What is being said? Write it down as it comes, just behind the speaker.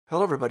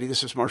Hello, everybody.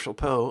 This is Marshall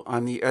Poe.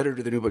 I'm the editor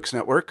of the New Books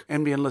Network.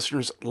 NBN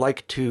listeners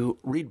like to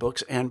read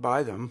books and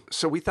buy them.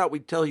 So we thought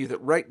we'd tell you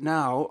that right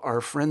now, our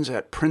friends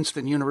at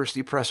Princeton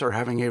University Press are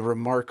having a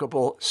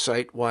remarkable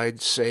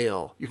site-wide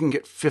sale. You can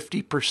get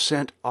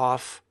 50%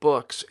 off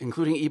books,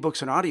 including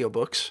ebooks and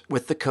audiobooks,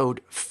 with the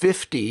code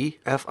 50,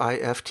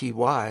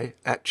 F-I-F-T-Y,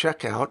 at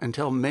checkout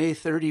until May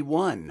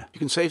 31. You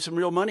can save some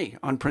real money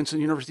on Princeton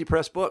University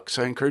Press books.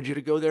 I encourage you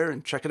to go there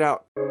and check it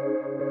out.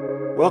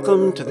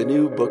 Welcome to the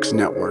New Books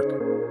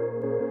Network.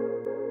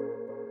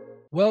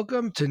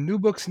 Welcome to New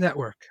Books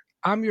Network.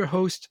 I'm your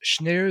host,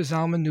 Schneur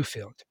Zalman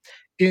Newfield.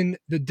 In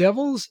The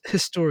Devil's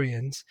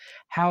Historians,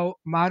 How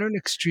Modern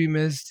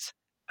Extremists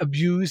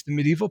Abuse the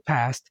Medieval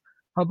Past,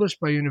 published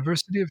by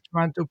University of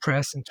Toronto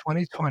Press in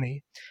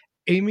 2020,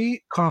 Amy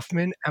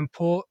Kaufman and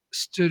Paul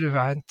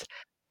Sturtevant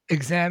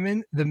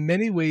examine the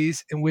many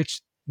ways in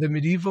which the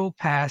medieval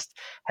past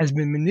has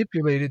been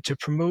manipulated to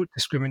promote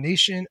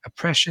discrimination,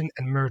 oppression,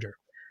 and murder.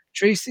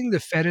 Tracing the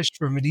fetish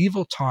for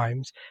medieval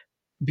times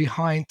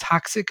behind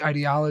toxic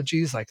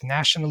ideologies like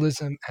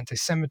nationalism,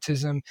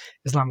 anti-Semitism,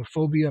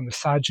 Islamophobia,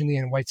 misogyny,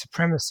 and white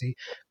supremacy,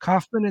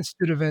 Kaufman and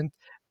Sturtevant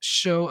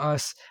show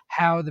us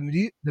how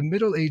the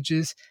Middle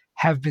Ages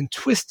have been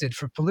twisted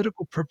for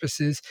political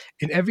purposes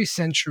in every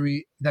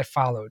century that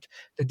followed.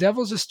 The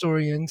Devil's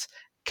Historians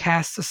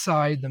cast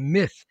aside the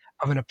myth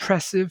of an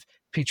oppressive,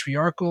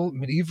 patriarchal,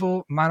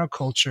 medieval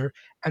monoculture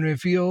and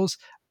reveals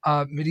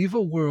a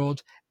medieval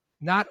world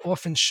not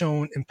often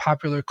shown in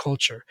popular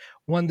culture,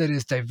 one that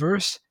is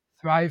diverse,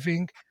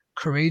 thriving,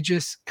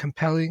 courageous,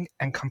 compelling,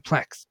 and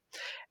complex.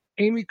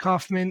 Amy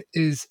Kaufman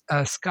is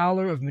a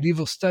scholar of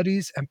medieval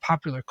studies and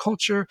popular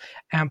culture,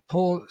 and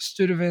Paul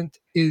Sturtevant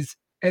is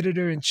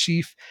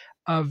editor-in-chief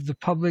of The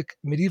Public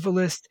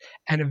Medievalist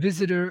and a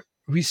visitor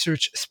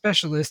research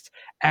specialist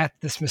at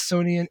the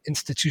Smithsonian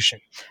Institution.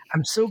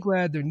 I'm so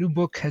glad their new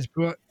book has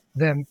brought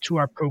them to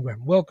our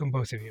program. Welcome,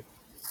 both of you.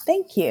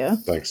 Thank you.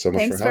 Thanks so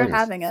much for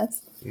having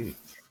us.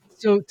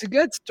 So to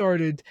get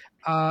started,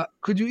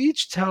 could you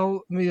each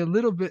tell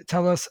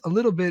us a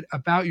little bit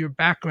about your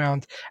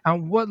background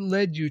and what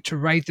led you to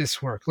write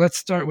this work? Let's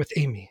start with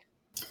Amy.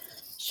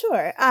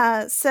 Sure.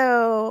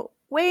 So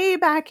way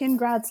back in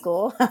grad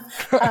school,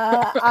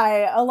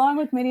 along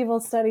with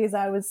medieval studies,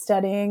 I was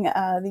studying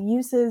the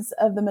uses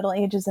of the Middle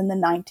Ages in the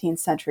 19th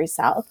century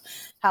South,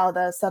 how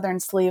the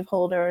Southern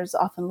slaveholders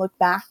often looked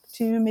back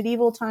to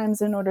medieval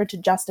times in order to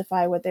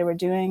justify what they were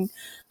doing,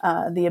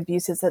 the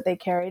abuses that they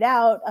carried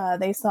out.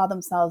 They saw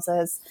themselves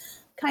as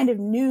kind of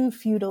new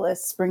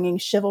feudalists bringing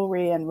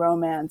chivalry and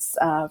romance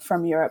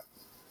from Europe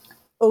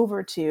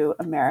over to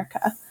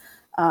America.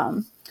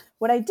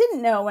 What I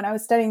didn't know when I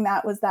was studying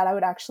that was that I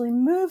would actually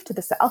move to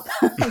the South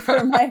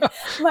for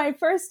my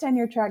first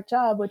tenure track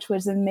job, which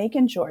was in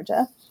Macon,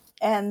 Georgia.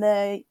 And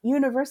the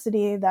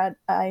university that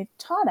I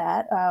taught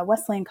at,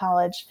 Wesleyan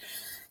College,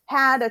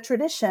 had a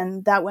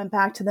tradition that went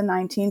back to the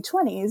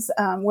 1920s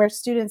where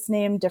students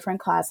named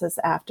different classes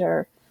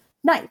after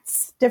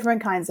knights,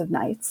 different kinds of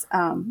knights.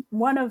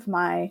 One of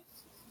my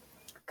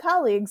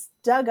colleagues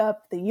dug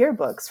up the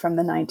yearbooks from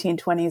the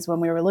 1920s when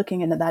we were looking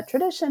into that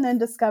tradition and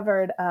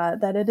discovered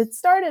that it had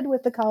started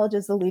with the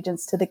college's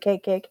allegiance to the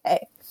KKK.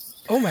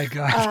 Oh my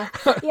God.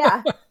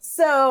 Yeah.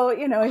 So,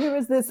 here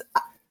was this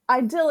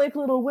idyllic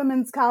little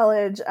women's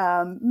college.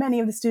 Many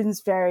of the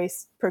students very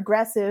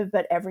progressive,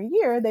 but every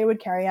year they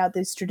would carry out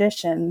these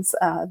traditions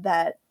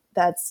that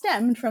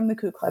stemmed from the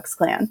Ku Klux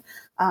Klan.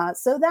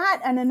 So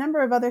that and a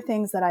number of other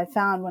things that I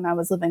found when I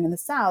was living in the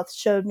South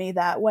showed me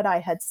that what I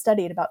had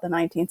studied about the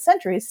 19th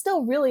century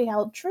still really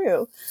held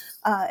true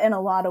in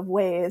a lot of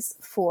ways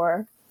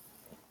for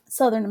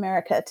Southern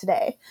America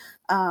today.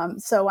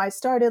 So I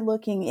started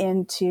looking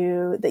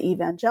into the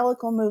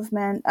evangelical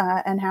movement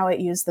and how it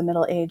used the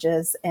Middle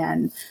Ages,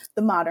 and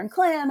the modern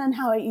Klan and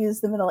how it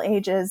used the Middle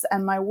Ages,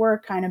 and my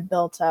work kind of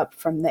built up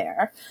from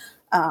there.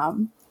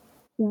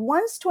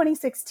 Once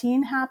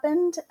 2016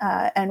 happened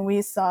and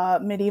we saw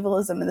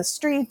medievalism in the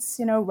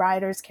streets,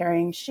 riders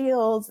carrying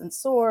shields and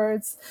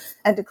swords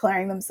and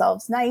declaring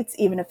themselves knights,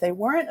 even if they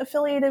weren't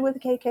affiliated with the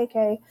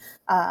KKK,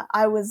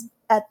 I was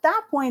at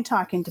that point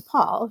talking to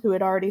Paul, who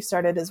had already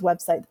started his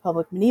website, The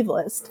Public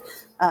Medievalist,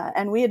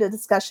 and we had a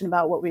discussion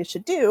about what we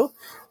should do,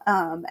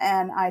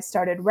 and I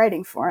started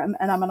writing for him,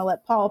 and I'm going to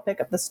let Paul pick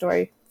up the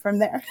story from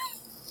there.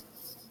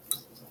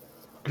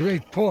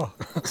 Great, Paul.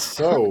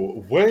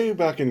 So, way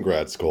back in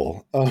grad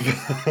school, to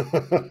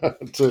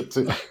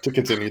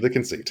continue the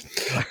conceit.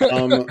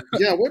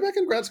 Way back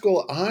in grad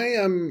school,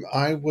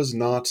 I was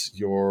not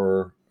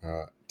your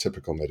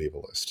typical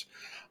medievalist.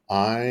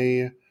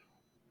 I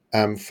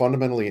am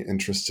fundamentally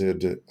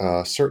interested,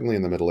 certainly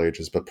in the Middle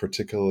Ages, but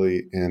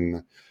particularly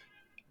in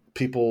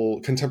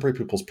contemporary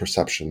people's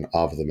perception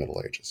of the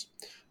Middle Ages.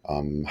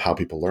 How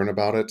people learn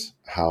about it,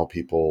 how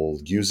people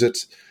use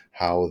it,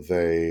 how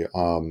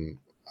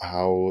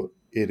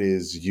it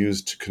is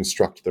used to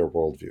construct their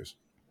worldviews.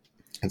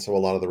 And so a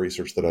lot of the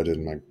research that I did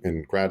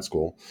in grad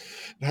school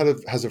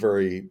has a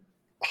very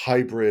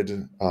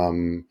hybrid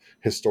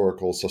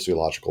historical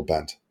sociological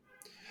bent.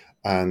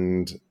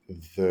 And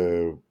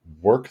the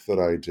work that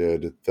I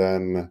did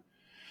then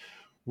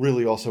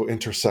really also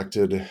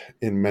intersected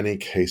in many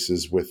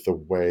cases with the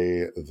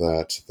way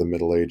that the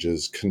Middle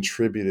Ages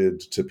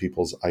contributed to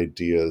people's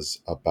ideas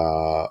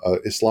about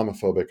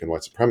Islamophobic and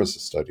white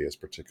supremacist ideas,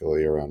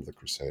 particularly around the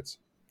Crusades.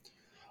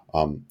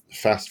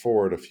 Fast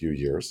forward a few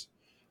years,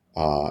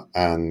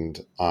 and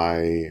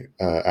I,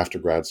 after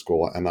grad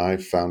school, and I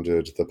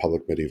founded the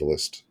Public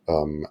Medievalist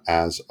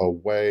as a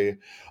way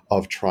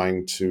of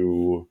trying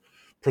to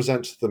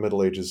present the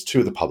Middle Ages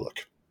to the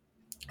public.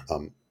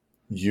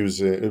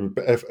 Using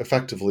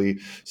effectively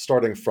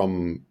starting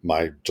from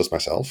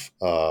myself,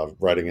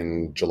 writing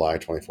in July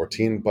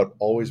 2014, but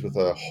always with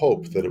a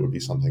hope that it would be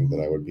something that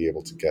I would be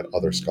able to get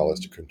other scholars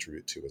to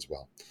contribute to as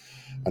well.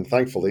 And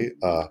thankfully,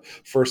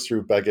 first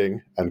through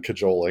begging and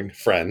cajoling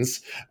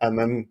friends, and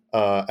then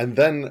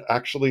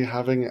actually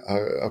having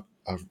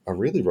a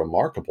really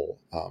remarkable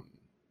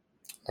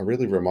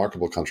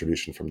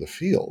contribution from the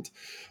field.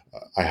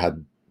 I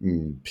had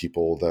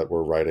people that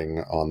were writing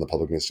on the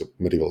Public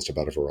Medievalist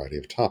about a variety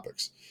of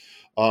topics.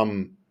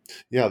 The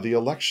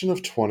election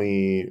of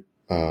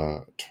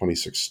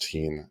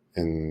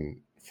 2016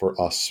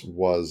 for us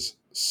was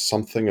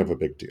something of a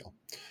big deal.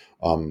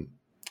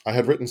 I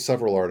had written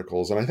several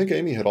articles, and I think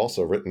Amy had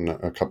also written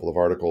a couple of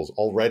articles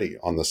already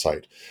on the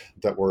site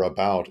that were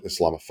about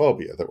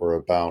Islamophobia, that were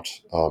about,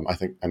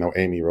 I know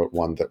Amy wrote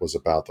one that was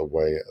about the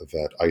way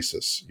that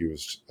ISIS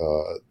used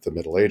the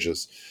Middle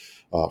Ages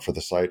for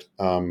the site,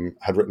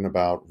 had written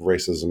about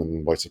racism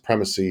and white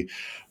supremacy,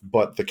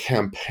 but the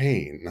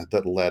campaign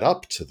that led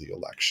up to the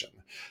election,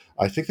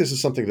 I think this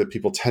is something that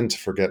people tend to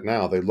forget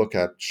now. They look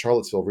at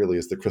Charlottesville really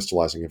as the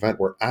crystallizing event,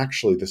 where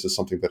actually this is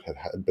something that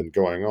had been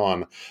going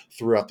on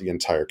throughout the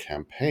entire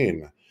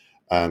campaign.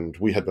 And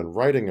we had been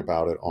writing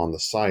about it on the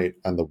site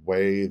and the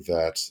way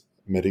that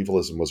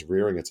medievalism was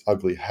rearing its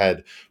ugly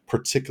head,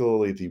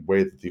 particularly the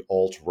way that the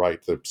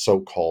alt-right, the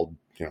so-called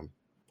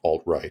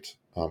alt-right,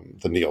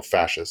 the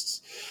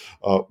neo-fascists,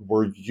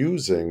 were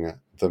using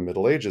the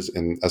Middle Ages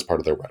as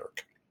part of their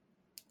rhetoric.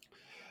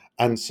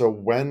 And so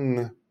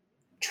when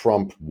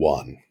Trump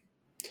won,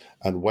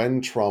 and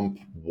when Trump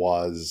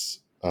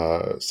was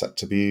set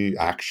to be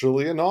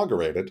actually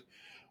inaugurated,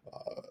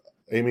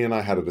 Amy and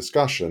I had a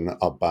discussion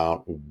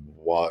about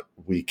what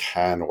we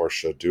can or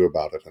should do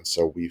about it. And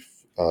so we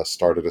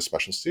started a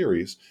special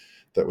series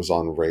that was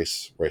on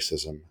race,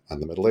 racism,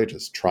 and the Middle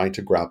Ages, trying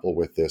to grapple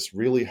with this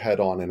really head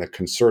on in a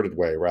concerted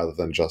way rather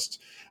than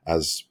just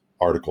as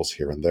articles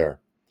here and there.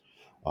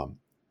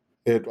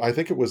 I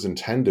think it was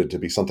intended to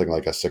be something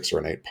like a 6 or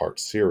an 8-part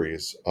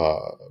series,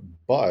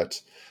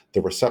 but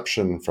the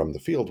reception from the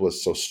field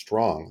was so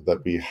strong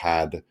that we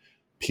had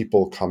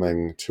people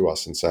coming to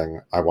us and saying,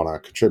 I want to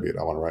contribute,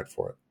 I want to write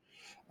for it.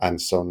 And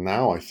so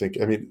now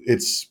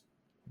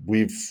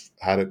we've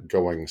had it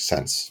going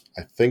since.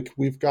 I think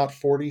we've got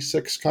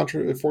 46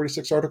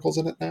 articles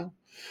in it now.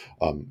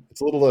 It's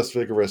a little less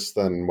vigorous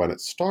than when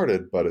it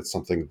started, but it's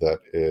something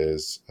that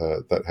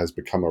that has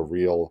become a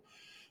real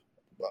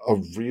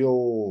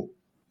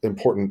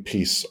important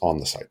piece on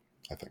the site,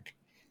 I think.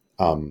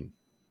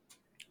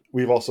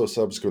 We've also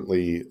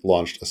subsequently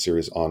launched a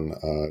series on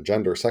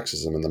gender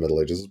sexism in the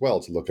Middle Ages as well,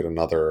 to look at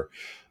another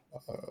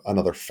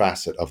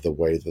facet of the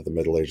way that the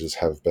Middle Ages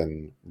have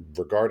been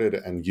regarded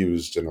and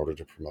used in order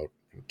to promote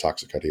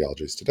toxic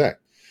ideologies today.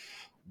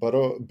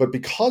 But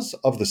because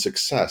of the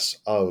success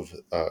of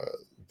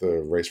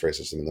the Race,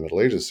 Racism in the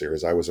Middle Ages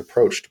series, I was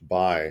approached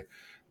by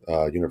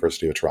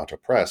University of Toronto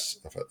Press,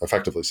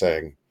 effectively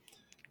saying,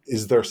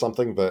 is there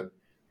something that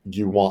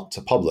you want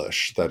to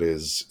publish that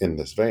is in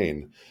this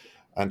vein?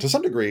 And to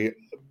some degree,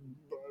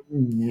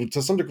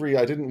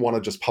 I didn't want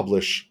to just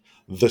publish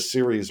the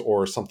series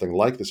or something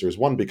like the series.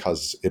 One,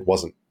 because it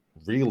wasn't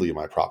really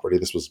my property.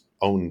 This was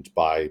owned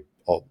by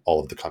all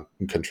of the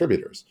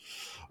contributors.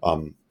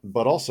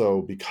 But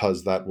also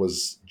because that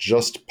was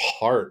just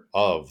part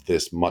of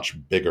this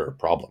much bigger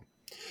problem.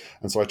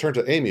 And so I turned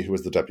to Amy, who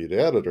was the deputy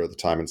editor at the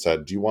time, and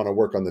said, do you want to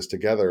work on this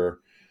together?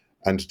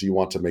 And do you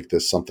want to make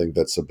this something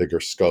that's a bigger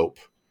scope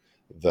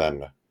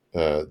than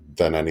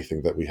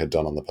anything that we had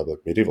done on the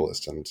Public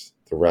Medievalist? And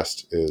the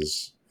rest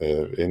is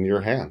in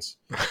your hands.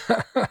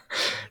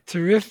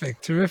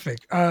 Terrific.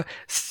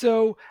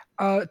 So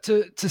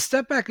to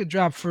step back a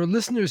drop, for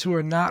listeners who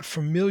are not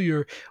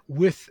familiar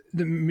with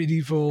the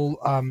medieval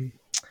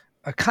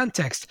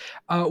context,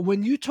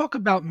 when you talk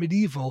about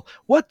medieval,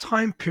 what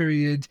time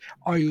period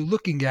are you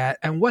looking at,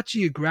 and what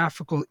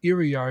geographical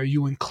area are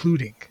you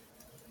including?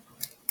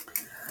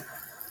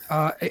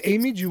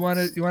 Amy, do you want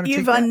to?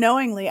 You've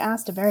unknowingly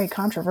asked a very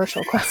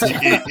controversial question.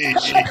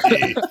 There's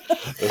going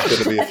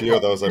to be a few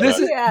of those.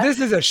 This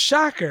is a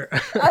shocker.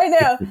 I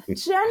know.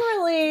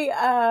 Generally,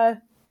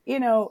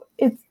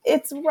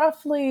 it's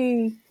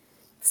roughly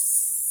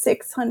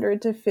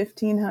 600 to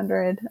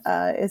 1500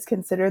 is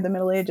considered the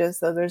Middle Ages.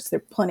 So there's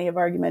plenty of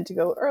argument to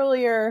go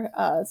earlier,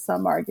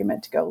 some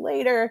argument to go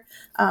later.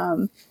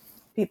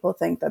 People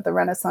think that the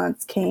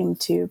Renaissance came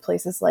to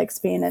places like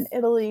Spain and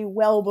Italy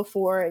well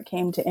before it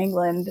came to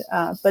England,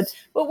 but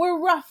we're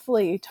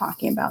roughly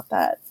talking about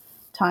that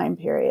time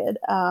period.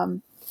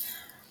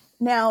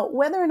 Now,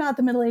 whether or not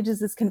the Middle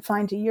Ages is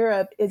confined to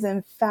Europe is,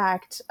 in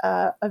fact,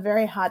 a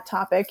very hot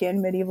topic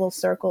in medieval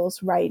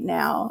circles right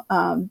now.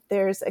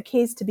 There's a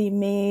case to be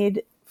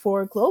made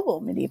for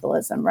global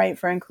medievalism, right?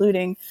 For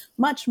including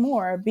much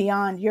more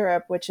beyond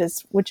Europe, which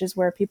is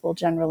where people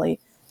generally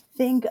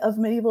think of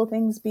medieval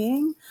things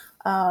being.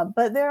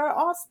 But there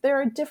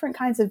are different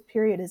kinds of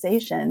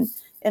periodization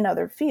in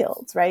other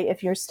fields, right?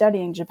 If you're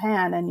studying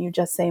Japan and you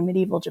just say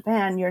medieval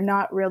Japan, you're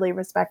not really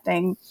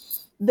respecting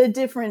the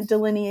different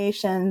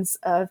delineations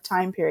of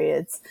time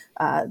periods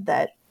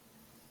that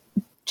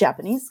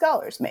Japanese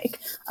scholars make.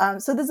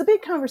 So there's a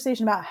big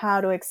conversation about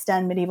how to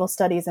extend medieval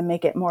studies and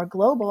make it more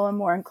global and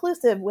more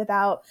inclusive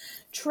without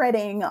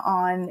treading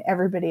on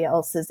everybody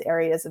else's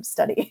areas of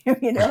study,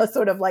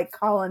 sort of like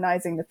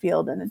colonizing the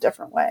field in a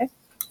different way.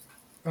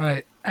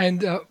 Right.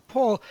 And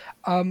Paul,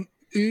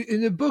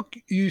 in the book,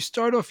 you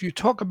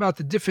talk about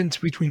the difference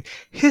between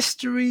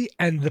history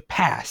and the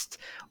past.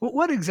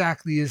 What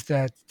exactly is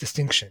that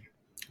distinction?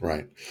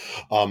 Right.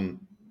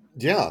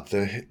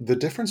 The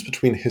difference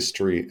between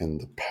history and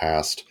the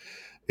past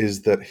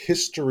is that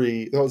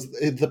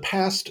the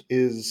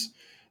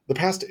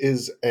past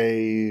is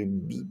a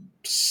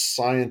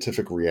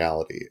scientific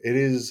reality. It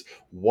is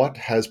what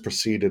has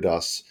preceded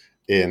us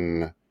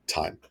in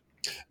time.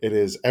 It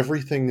is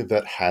everything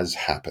that has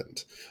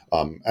happened,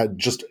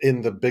 just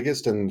in the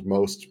biggest and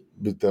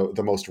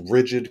the most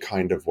rigid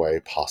kind of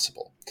way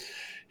possible.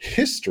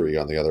 History,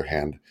 on the other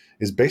hand,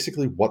 is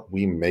basically what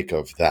we make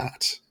of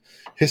that.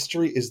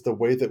 History is the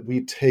way that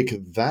we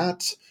take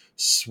that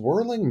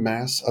swirling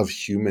mass of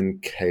human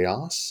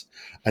chaos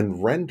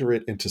and render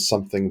it into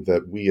something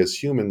that we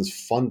as humans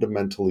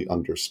fundamentally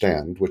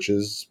understand, which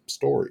is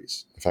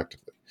stories,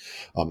 effectively.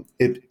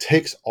 It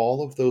takes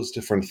all of those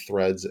different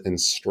threads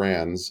and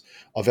strands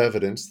of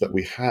evidence that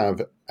we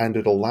have, and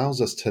it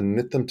allows us to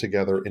knit them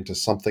together into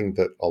something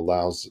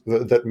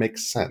that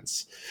makes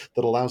sense,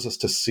 that allows us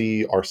to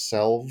see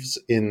ourselves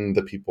in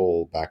the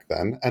people back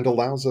then, and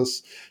allows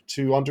us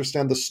to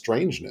understand the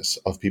strangeness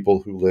of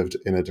people who lived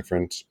in a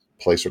different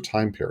place or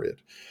time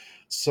period.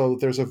 So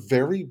there's a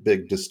very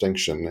big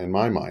distinction in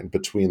my mind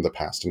between the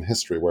past and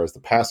history, whereas the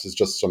past is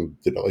just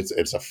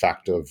it's a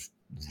fact of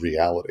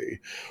reality,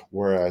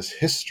 whereas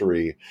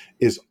history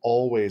is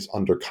always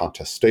under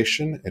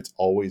contestation, it's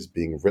always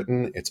being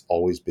written, it's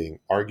always being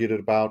argued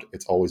about,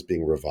 it's always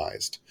being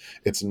revised.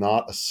 It's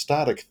not a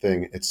static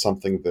thing, it's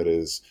something that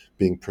is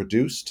being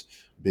produced,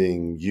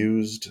 being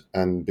used,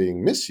 and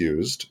being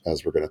misused,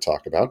 as we're going to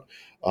talk about,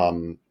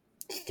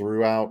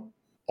 throughout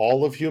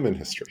all of human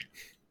history.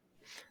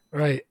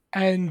 Right.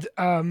 And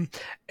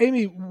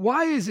Amy,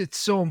 why is it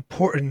so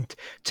important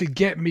to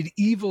get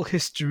medieval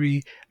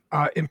history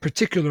in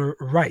particular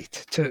right,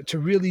 to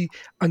really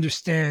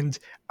understand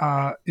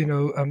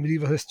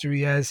medieval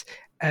history as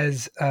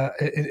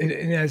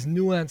in as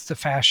nuanced a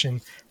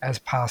fashion as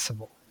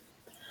possible?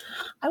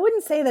 I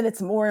wouldn't say that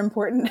it's more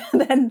important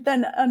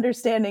than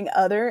understanding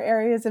other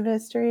areas of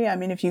history. I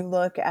mean, if you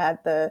look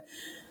at the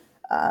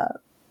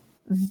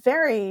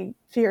very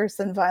fierce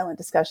and violent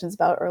discussions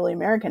about early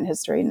American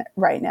history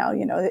right now,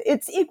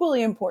 it's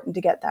equally important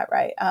to get that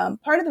right.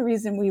 Part of the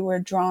reason we were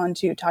drawn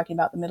to talking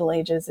about the Middle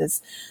Ages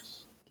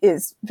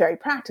is very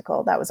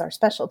practical. That was our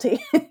specialty.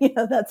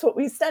 That's what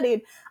we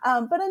studied.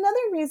 But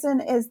another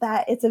reason is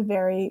that it's a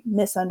very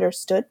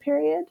misunderstood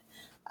period.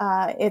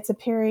 It's a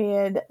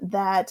period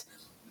that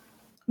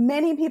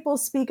many people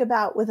speak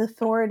about with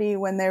authority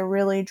when they're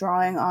really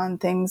drawing on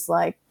things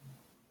like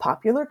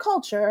popular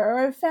culture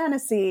or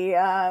fantasy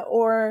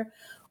or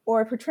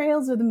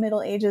portrayals of the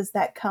Middle Ages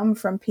that come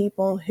from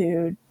people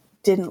who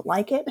didn't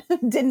like it,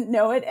 didn't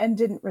know it, and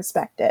didn't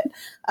respect it.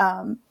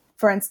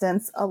 For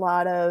instance, a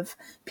lot of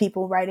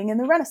people writing in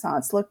the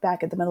Renaissance looked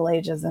back at the Middle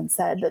Ages and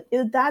said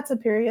that that's a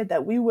period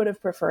that we would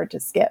have preferred to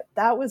skip.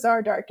 That was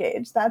our dark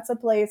age. That's a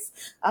place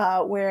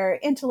where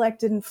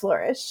intellect didn't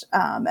flourish.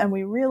 And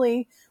we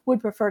really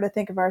would prefer to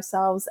think of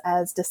ourselves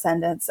as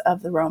descendants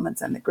of the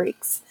Romans and the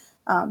Greeks.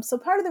 So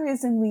part of the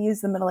reason we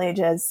use the Middle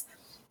Ages,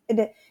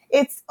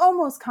 it's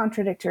almost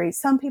contradictory.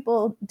 Some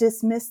people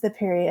dismiss the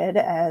period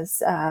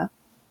as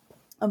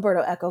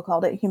Umberto Eco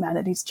called it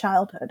humanity's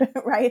childhood,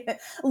 right?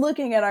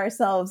 Looking at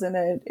ourselves in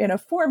a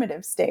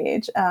formative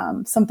stage,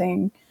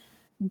 something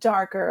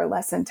darker,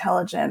 less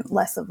intelligent,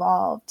 less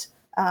evolved.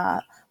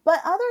 But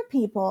other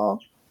people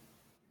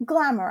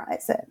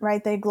glamorize it,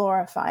 right? They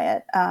glorify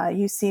it.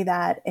 You see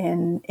that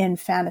in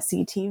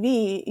fantasy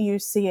TV. You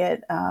see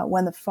it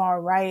when the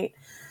far right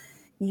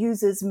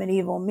uses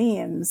medieval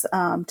memes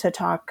to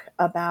talk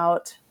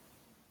about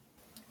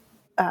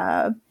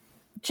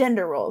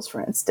gender roles,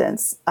 for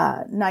instance,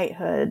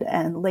 knighthood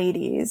and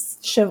ladies,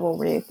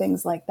 chivalry,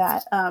 things like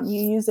that.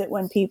 You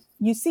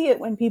see it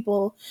when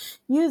people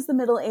use the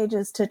Middle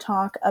Ages to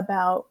talk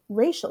about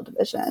racial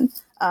division.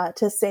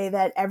 to say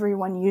that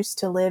everyone used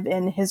to live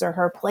in his or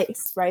her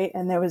place, right?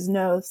 And there was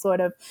no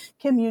sort of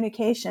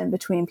communication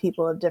between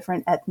people of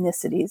different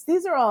ethnicities.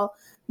 These are all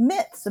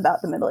myths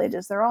about the Middle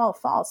Ages. They're all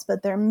false,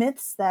 but they're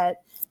myths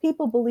that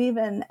people believe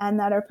in and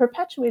that are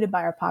perpetuated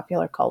by our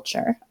popular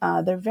culture.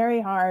 They're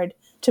very hard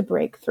to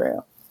break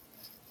through.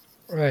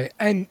 Right.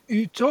 And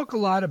you talk a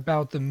lot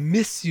about the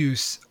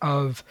misuse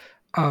of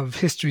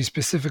history,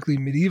 specifically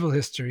medieval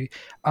history.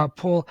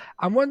 Paul,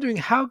 I'm wondering,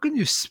 how can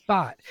you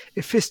spot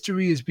if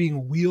history is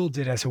being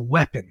wielded as a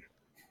weapon?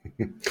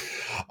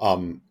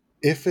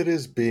 If it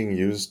is being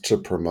used to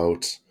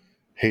promote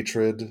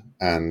hatred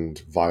and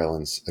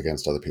violence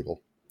against other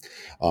people,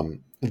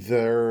 I'm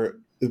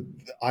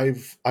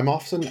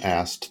often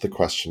asked the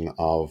question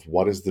of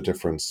what is the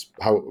difference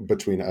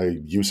between a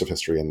use of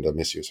history and a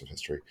misuse of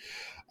history.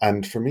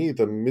 And for me,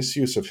 the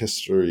misuse of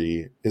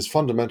history is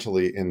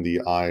fundamentally in the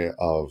eye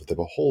of the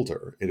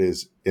beholder. It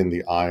is in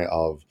the eye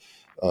of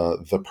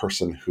the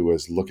person who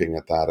is looking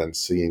at that and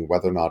seeing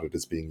whether or not it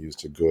is being used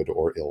to good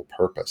or ill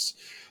purpose.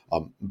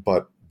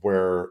 But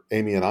where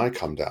Amy and I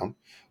come down,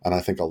 and I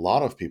think a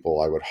lot of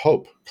people, I would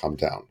hope, come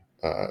down,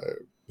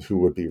 who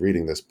would be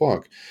reading this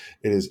book,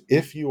 it is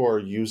if you are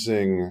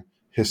using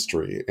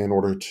history in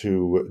order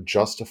to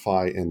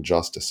justify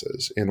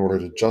injustices, in order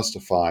to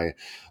justify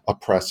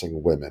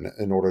oppressing women,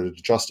 in order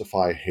to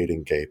justify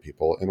hating gay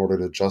people, in order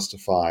to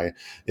justify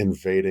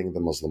invading the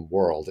Muslim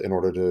world, in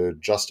order to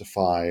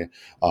justify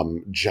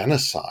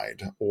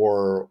genocide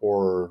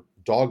or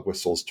dog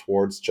whistles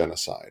towards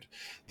genocide,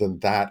 then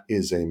that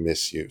is a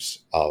misuse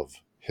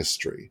of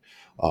history.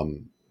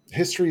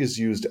 History is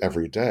used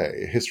every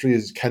day.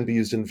 History can be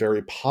used in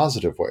very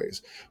positive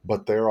ways,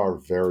 but there are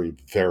very,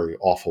 very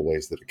awful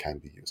ways that it can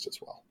be used as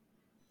well.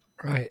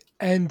 Right.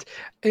 And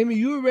Amy,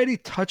 you already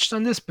touched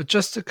on this, but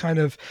just to kind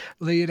of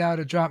lay it out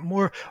a drop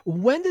more,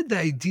 when did the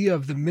idea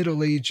of the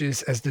Middle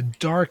Ages as the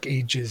Dark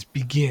Ages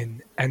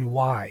begin and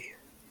why?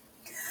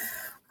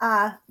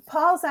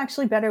 Paul's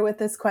actually better with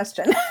this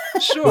question.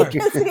 Sure.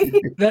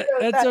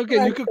 That's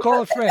okay. You could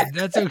call a friend.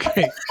 That's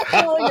okay.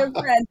 Call your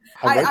friend.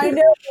 I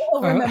know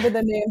he'll remember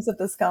the names of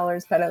the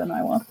scholars better than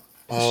I will.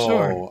 Oh,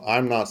 sure.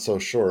 I'm not so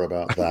sure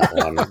about that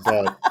one.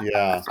 But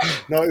yeah,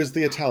 no, it was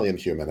the Italian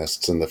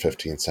humanists in the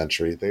 15th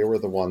century. They were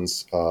the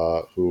ones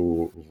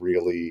who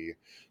really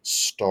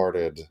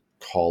started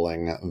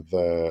calling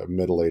the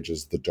Middle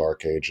Ages the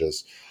Dark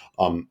Ages.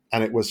 And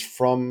it was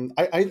from,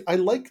 I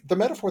like, the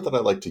metaphor that I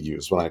like to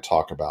use when I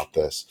talk about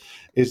this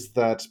is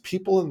that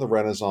people in the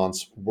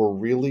Renaissance were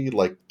really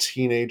like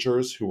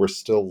teenagers who were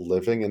still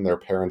living in their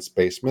parents'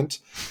 basement,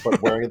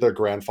 but wearing their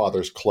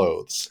grandfather's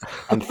clothes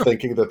and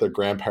thinking that their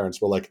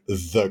grandparents were like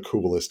the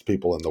coolest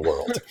people in the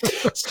world.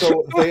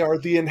 So they are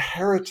the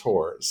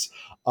inheritors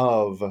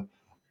of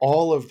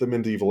all of the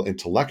medieval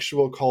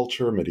intellectual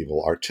culture,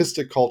 medieval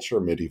artistic culture,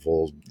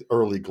 medieval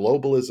early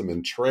globalism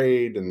and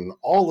trade, and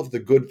all of the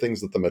good things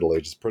that the Middle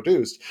Ages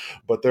produced.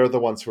 But they're the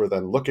ones who are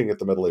then looking at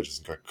the Middle Ages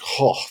and going,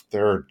 oh,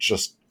 they're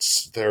just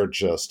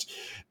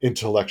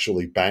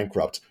intellectually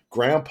bankrupt.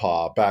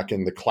 Grandpa, back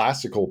in the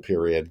classical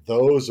period,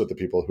 those are the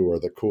people who are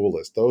the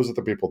coolest. Those are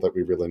the people that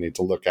we really need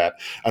to look at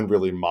and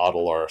really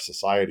model our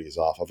societies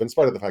off of, in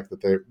spite of the fact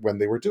that when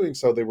they were doing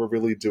so, they were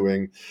really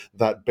doing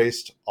that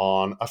based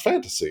on a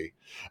fantasy.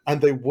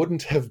 And they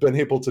wouldn't have been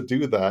able to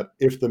do that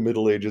if the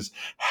Middle Ages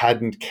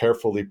hadn't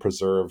carefully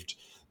preserved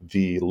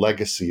the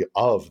legacy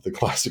of the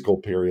classical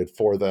period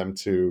for them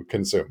to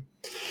consume.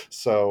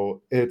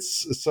 So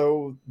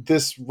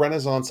this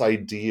Renaissance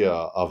idea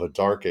of a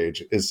dark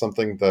age is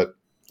something that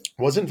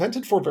was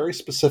invented for a very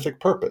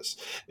specific purpose.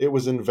 It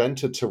was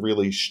invented to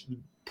really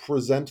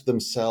present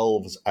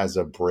themselves as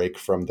a break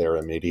from their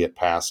immediate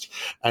past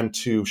and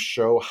to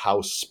show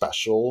how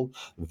special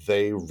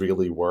they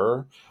really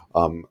were.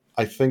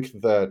 I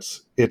think that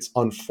it's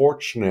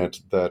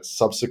unfortunate that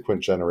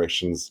subsequent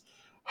generations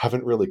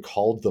haven't really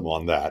called them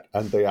on that,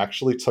 and they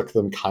actually took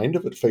them kind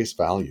of at face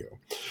value.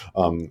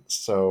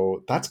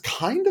 So that's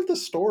kind of the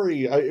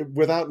story,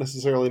 without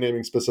necessarily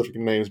naming specific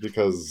names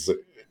because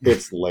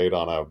it's late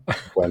on a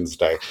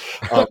Wednesday.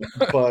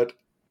 But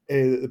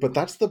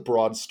that's the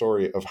broad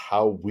story of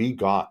how we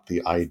got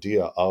the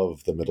idea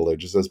of the Middle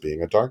Ages as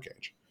being a dark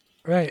age.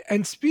 Right.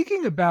 And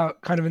speaking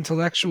about kind of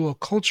intellectual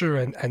culture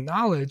and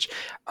knowledge,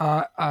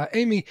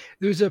 Amy,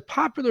 there's a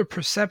popular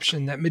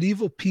perception that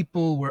medieval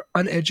people were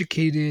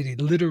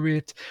uneducated,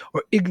 illiterate,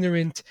 or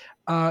ignorant.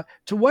 To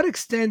what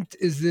extent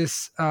is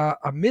this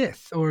a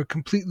myth or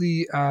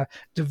completely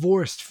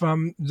divorced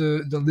from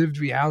the lived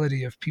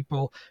reality of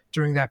people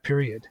during that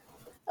period?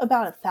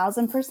 About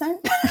 1,000%.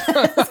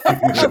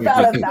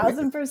 About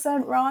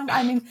 1,000% wrong.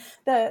 I mean,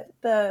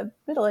 the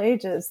Middle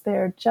Ages,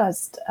 they're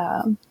just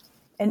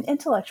an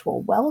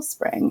intellectual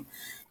wellspring.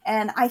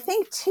 And I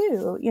think,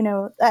 too,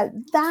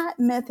 that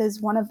myth is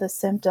one of the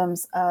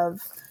symptoms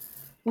of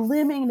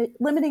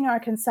limiting our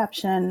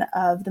conception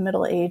of the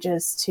Middle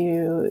Ages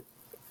to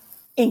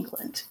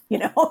England,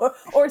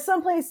 or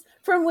someplace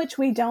from which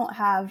we don't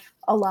have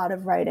a lot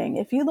of writing.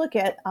 If you look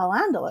at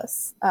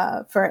Al-Andalus,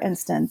 for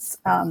instance,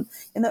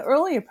 in the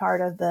earlier part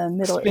of the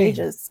Middle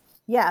Ages,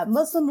 Yeah,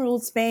 Muslim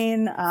ruled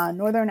Spain,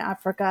 Northern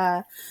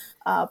Africa,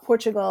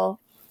 Portugal,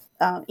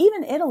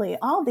 even Italy.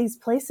 All these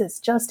places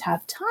just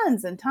have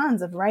tons and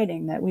tons of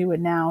writing that we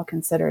would now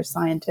consider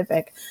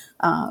scientific.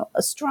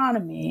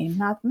 Astronomy,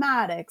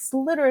 mathematics,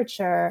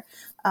 literature,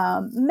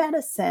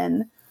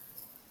 medicine,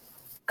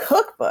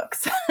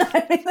 cookbooks.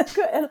 I mean,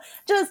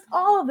 just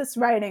all of this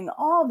writing,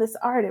 all of this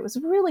art. It was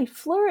a really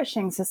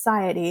flourishing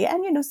society.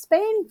 And,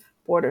 Spain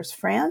borders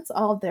France.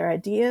 All of their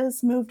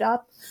ideas moved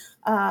up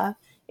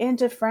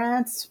into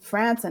France.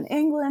 France and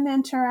England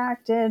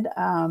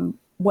interacted.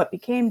 What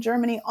became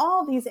Germany,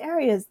 all these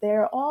areas,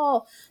 they're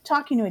all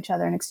talking to each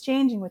other and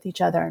exchanging with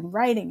each other and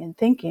writing and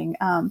thinking.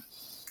 And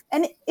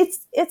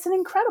it's an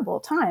incredible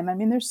time. I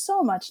mean, there's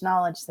so much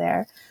knowledge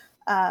there.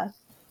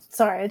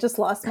 Sorry, I just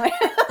lost my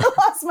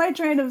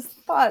train of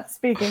thought.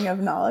 Speaking of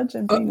knowledge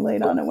and being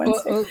late on a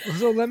Wednesday.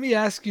 So let me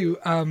ask you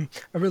a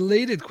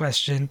related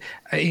question,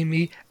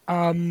 Amy.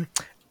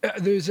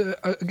 There's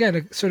again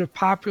a sort of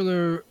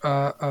popular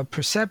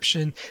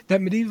perception that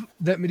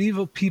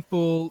medieval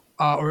people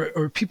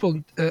or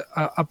people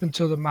up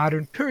until the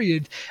modern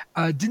period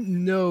didn't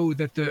know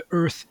that the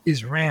Earth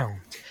is round.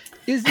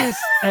 Is this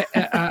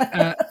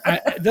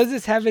does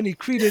this have any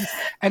credence?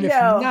 And if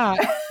not,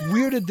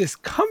 where did this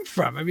come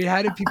from? I mean,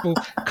 how did people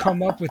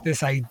come up with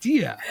this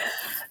idea?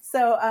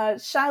 So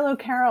Shiloh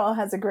Carroll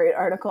has a great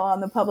article on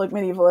the Public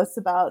Medievalists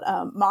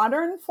about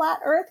modern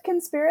flat Earth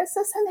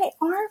conspiracists, and they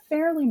are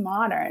fairly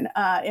modern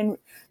in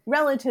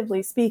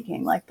relatively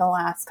speaking, like the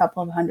last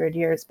couple of 100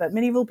 years. But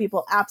medieval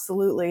people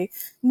absolutely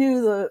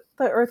knew the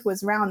Earth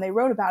was round. They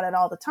wrote about it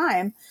all the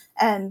time,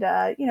 and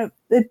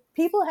the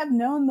people have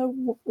known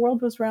the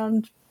world was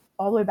round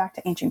all the way back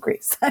to ancient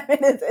Greece. I mean,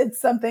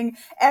 it's something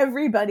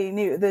everybody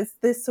knew.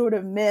 This sort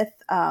of myth,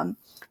 and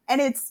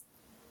it's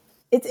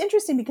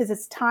interesting because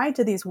it's tied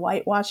to these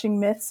whitewashing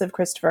myths of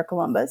Christopher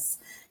Columbus,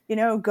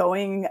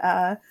 going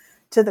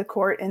to the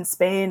court in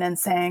Spain and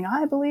saying,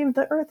 I believe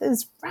the Earth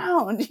is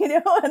round,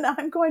 and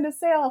I'm going to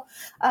sail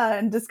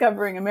and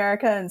discovering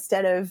America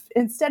instead of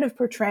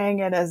portraying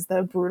it as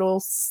the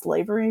brutal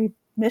slavery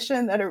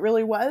mission that it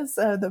really was,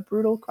 the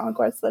brutal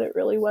conquest that it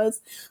really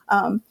was.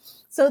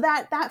 So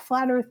that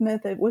flat Earth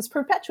myth, it was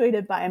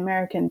perpetuated by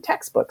American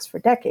textbooks for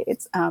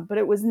decades, but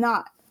it was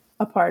not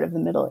a part of the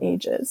Middle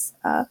Ages.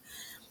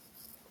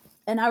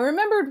 And I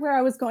remembered where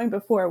I was going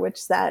before, which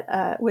is that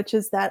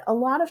a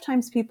lot of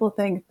times people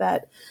think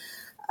that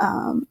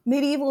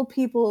medieval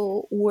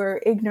people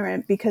were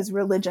ignorant because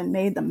religion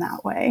made them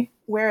that way.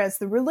 Whereas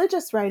the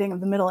religious writing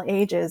of the Middle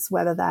Ages,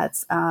 whether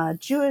that's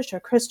Jewish or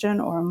Christian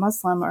or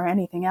Muslim or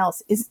anything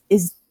else,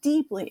 is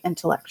deeply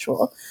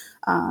intellectual.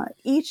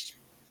 Each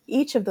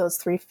of those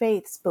three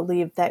faiths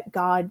believed that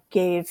God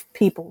gave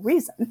people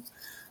reason.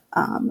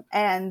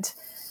 And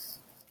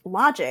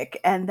logic,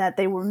 and that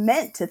they were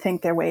meant to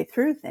think their way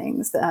through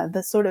things.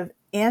 The sort of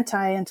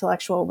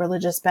anti-intellectual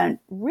religious bent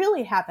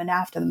really happened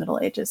after the Middle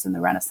Ages and the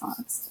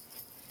Renaissance.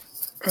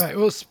 Right.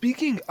 Well,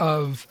 speaking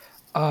of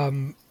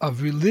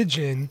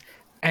religion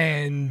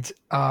and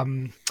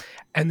the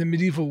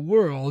medieval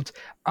world,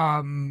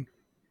 Paul,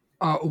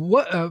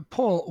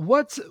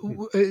 what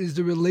is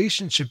the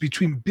relationship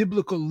between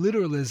biblical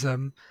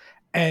literalism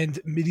and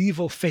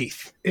medieval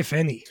faith, if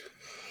any?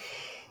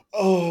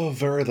 Oh,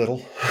 very little,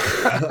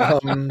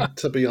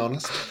 to be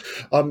honest.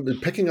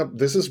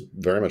 This is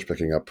very much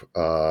picking up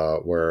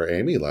where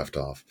Amy left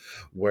off,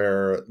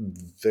 where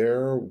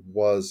there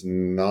were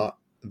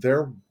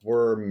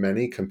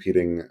many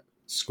competing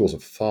schools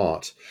of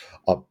thought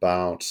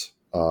about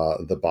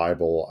the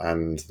Bible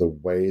and the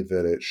way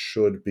that it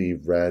should be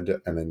read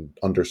and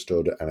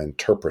understood and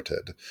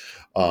interpreted,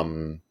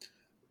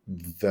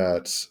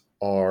 that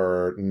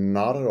are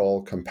not at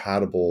all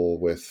compatible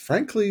with,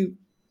 frankly,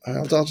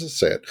 I'll just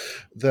say it,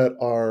 that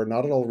are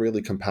not at all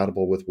really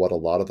compatible with what a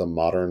lot of the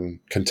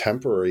modern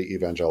contemporary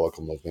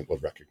evangelical movement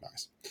would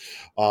recognize.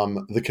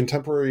 The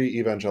contemporary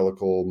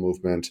evangelical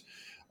movement,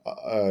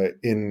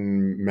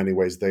 in many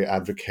ways, they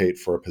advocate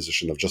for a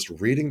position of just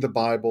reading the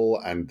Bible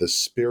and the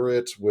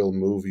Spirit will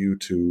move you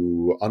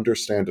to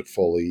understand it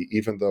fully,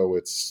 even though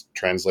it's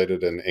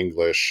translated in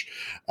English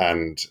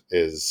and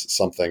is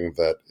something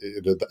that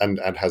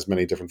and has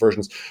many different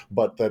versions,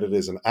 but that it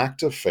is an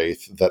act of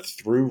faith that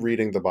through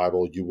reading the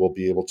Bible, you will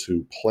be able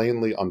to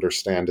plainly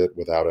understand it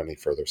without any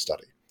further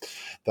study.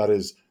 That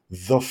is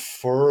the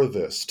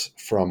furthest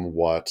from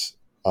what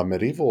a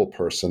medieval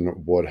person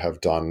would have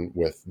done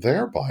with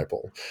their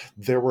Bible.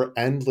 There were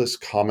endless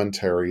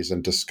commentaries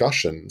and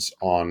discussions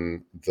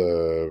on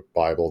the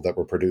Bible that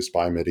were produced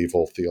by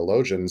medieval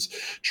theologians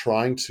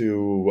trying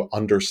to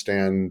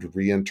understand,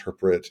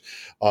 reinterpret,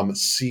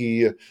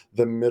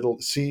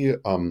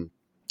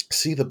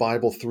 see the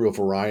Bible through a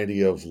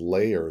variety of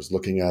layers,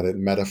 looking at it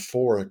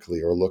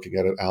metaphorically or looking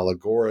at it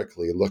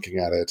allegorically, looking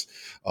at it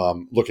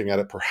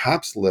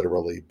perhaps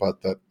literally,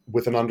 but that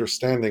with an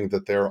understanding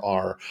that there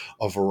are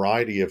a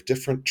variety of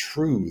different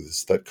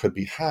truths that could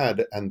be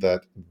had and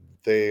that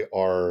they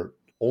are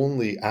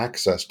only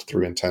accessed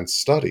through intense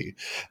study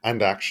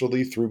and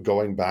actually through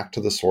going back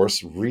to the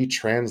source,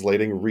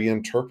 retranslating,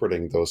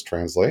 reinterpreting those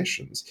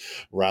translations,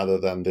 rather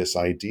than this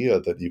idea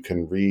that you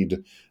can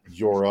read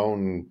your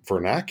own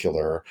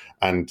vernacular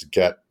and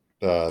get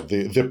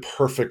the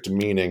perfect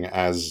meaning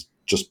as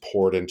just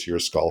poured into your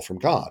skull from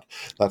God.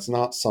 That's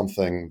not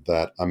something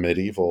that a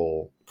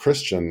medieval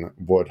Christian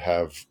would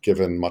have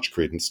given much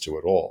credence to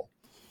at all.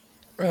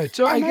 Right.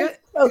 So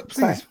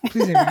please,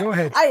 Amy, go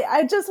ahead.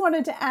 I just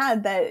wanted to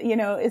add that,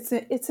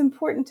 it's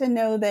important to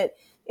know that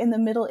in the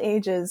Middle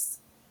Ages,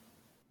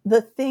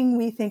 the thing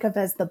we think of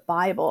as the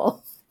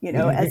Bible,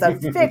 as a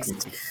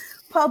fixed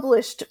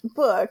published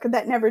book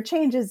that never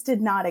changes,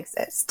 did not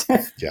exist.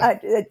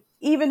 Yeah.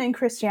 Even in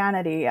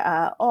Christianity,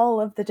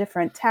 all of the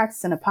different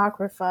texts and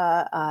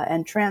apocrypha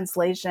and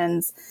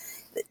translations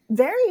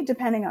vary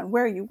depending on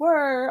where you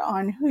were,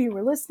 on who you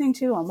were listening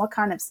to, on what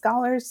kind of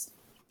scholars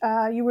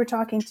you were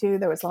talking to.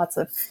 There was lots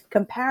of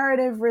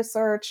comparative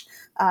research.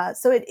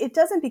 So it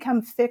doesn't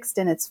become fixed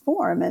in its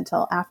form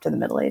until after the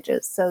Middle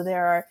Ages. So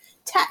there are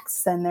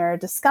texts and there are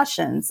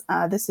discussions.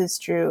 This is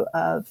true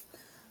of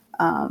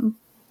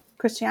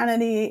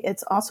Christianity.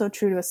 It's also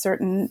true to a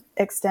certain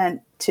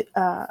extent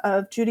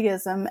of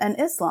Judaism and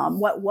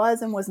Islam. What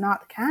was and was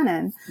not the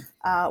canon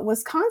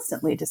was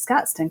constantly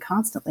discussed and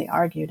constantly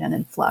argued and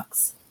in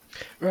flux.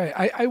 Right.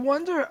 I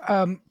wonder,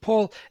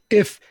 Paul,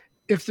 if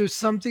there's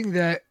something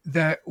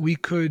that we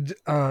could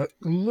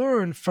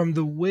learn from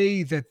the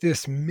way that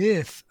this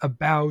myth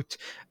about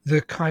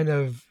the kind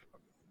of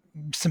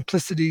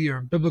simplicity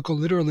or biblical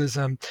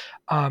literalism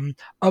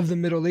of the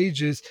Middle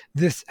Ages,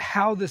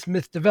 how this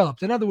myth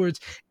developed. In other words,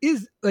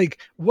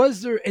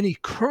 was there any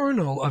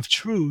kernel of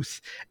truth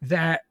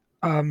that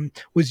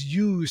was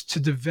used to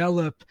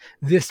develop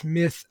this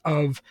myth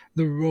of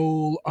the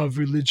role of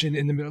religion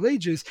in the Middle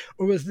Ages,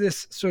 or was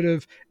this sort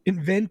of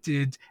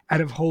invented out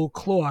of whole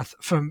cloth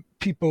from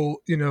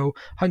people,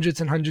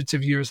 hundreds and hundreds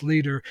of years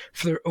later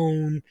for their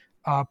own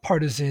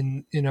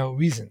partisan,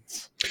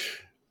 reasons?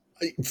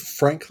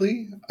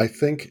 Frankly, I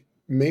think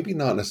maybe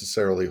not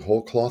necessarily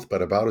whole cloth,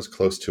 but about as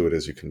close to it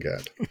as you can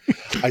get.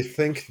 I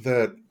think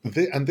that,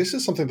 and this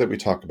is something that we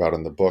talk about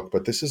in the book,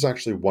 but this is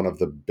actually one of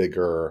the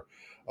bigger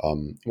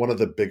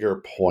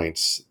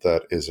points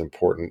that is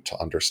important to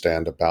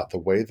understand about the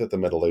way that the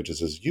Middle Ages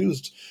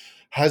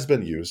has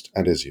been used,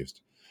 and is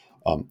used.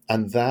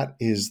 And that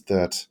is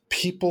that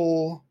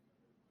people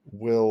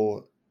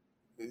will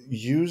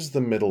use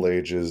the Middle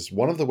Ages.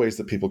 One of the ways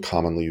that people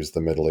commonly use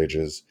the Middle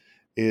Ages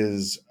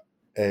is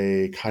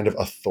a kind of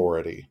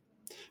authority,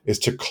 is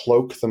to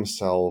cloak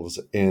themselves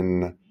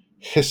in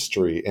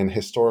history, in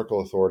historical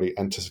authority,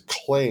 and to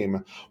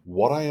claim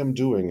what I am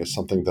doing is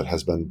something that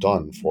has been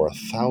done for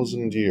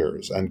 1,000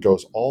 years and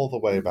goes all the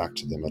way back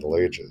to the Middle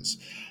Ages.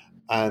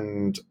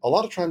 And a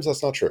lot of times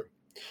that's not true.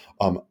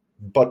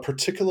 But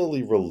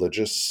particularly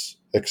religious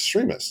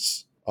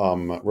extremists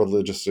of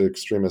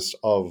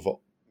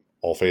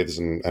all faiths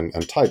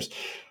and types,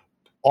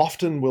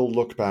 often will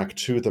look back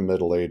to the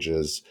Middle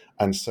Ages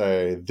and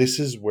say, this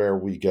is where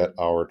we get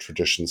our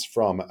traditions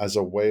from, as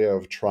a way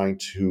of trying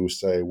to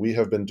say, we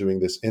have been doing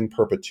this in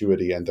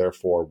perpetuity, and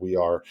therefore we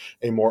are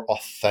a more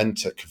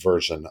authentic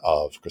version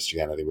of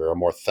Christianity. We're a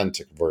more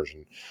authentic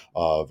version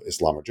of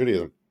Islam or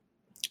Judaism.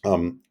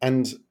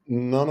 And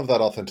none of that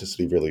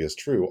authenticity really is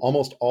true.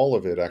 Almost all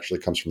of it actually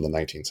comes from the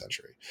 19th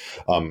century.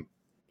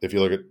 If you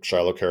look at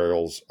Shiloh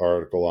Carroll's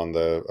article on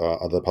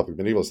the public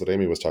medievalists that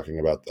Amy was talking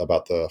about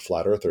the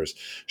flat earthers,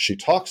 she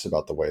talks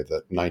about the way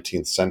that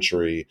 19th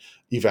century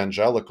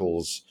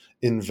evangelicals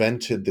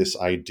invented this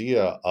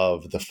idea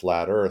of the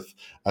flat earth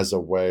as a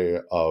way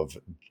of,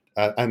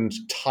 and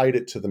tied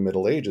it to the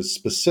Middle Ages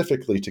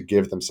specifically to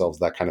give themselves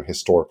that kind of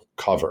historical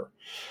cover,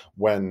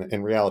 when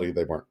in reality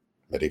they weren't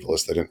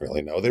medievalists. They didn't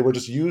really know. They were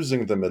just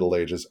using the Middle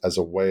Ages as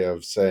a way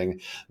of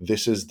saying,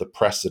 this is the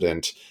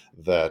precedent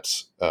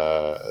that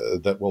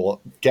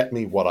will get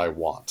me what I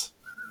want.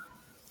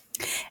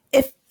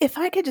 If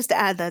I could just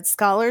add that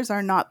scholars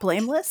are not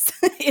blameless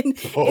in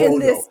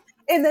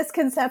this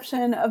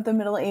conception of the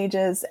Middle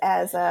Ages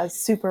as a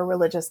super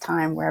religious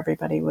time where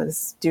everybody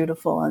was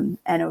dutiful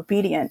and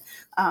obedient.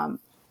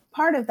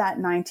 Part of that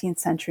 19th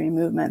century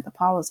movement that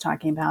Paul was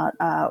talking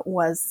about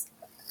was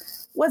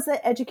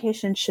that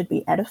education should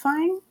be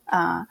edifying.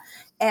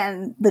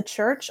 And the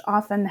church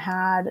often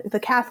had, the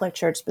Catholic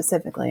Church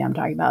specifically, I'm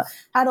talking about,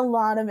 had a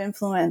lot of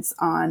influence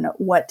on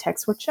what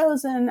texts were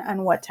chosen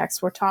and what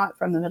texts were taught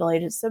from the Middle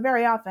Ages. So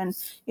very often,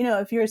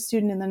 if you're a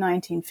student in the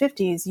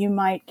 1950s, you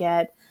might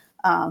get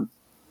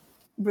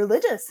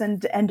religious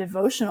and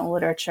devotional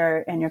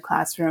literature in your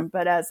classroom.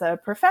 But as a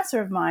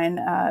professor of mine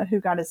who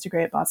got his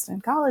degree at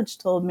Boston College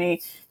told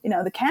me,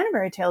 the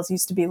Canterbury Tales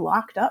used to be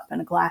locked up in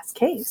a glass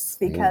case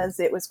because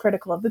it was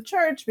critical of the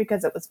church,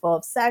 because it was full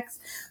of sex.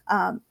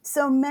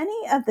 So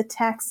many of the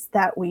texts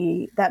that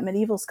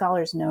medieval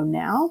scholars know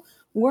now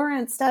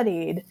weren't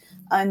studied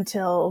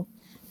until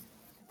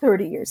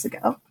 30 years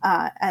ago.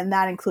 And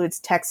that includes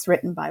texts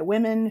written by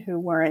women who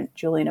weren't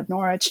Julian of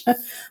Norwich.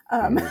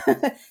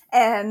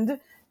 And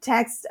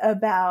text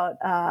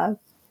about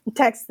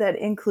texts that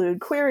include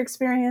queer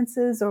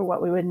experiences, or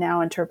what we would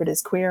now interpret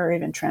as queer or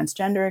even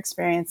transgender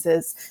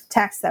experiences,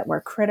 texts that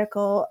were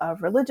critical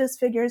of religious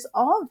figures,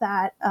 all of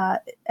that,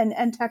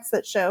 and texts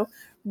that show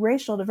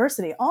racial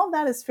diversity, all of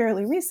that is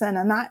fairly recent,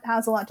 and that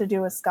has a lot to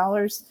do with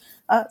scholars,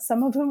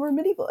 some of whom were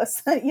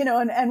medievalists,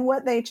 and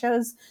what they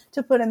chose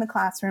to put in the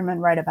classroom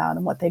and write about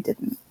and what they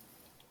didn't.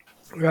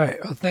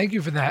 Right. Well, thank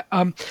you for that.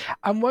 I'm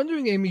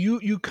wondering, Amy,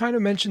 you kind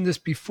of mentioned this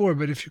before,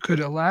 but if you could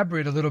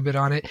elaborate a little bit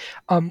on it,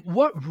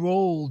 what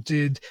role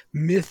did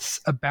myths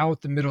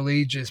about the Middle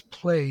Ages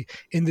play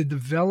in the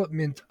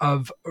development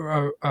of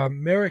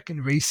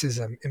American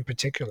racism in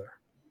particular?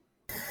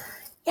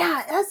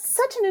 Yeah, that's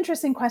such an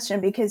interesting question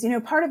because,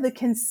 part of the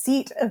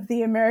conceit of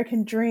the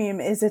American dream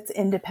is its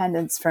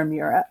independence from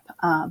Europe.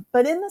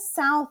 But in the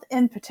South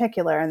in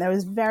particular, and there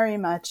was very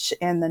much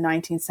in the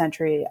 19th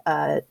century,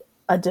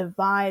 a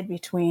divide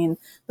between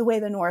the way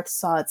the North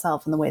saw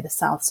itself and the way the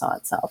South saw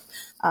itself.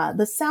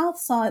 The South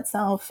saw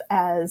itself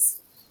as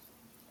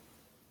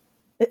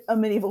a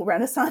medieval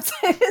Renaissance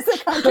is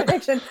a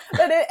contradiction,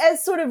 but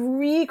as sort of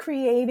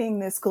recreating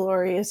this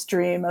glorious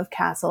dream of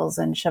castles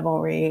and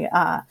chivalry.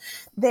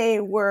 They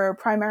were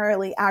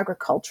primarily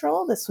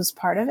agricultural. This was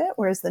part of it,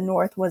 whereas the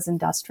North was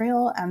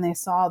industrial, and they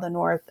saw the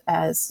North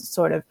as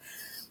sort of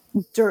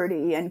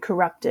dirty and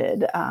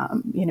corrupted,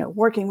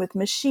 working with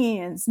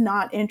machines,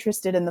 not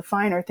interested in the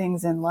finer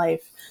things in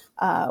life,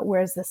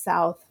 whereas the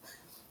South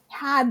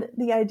had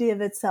the idea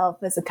of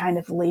itself as a kind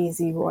of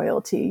lazy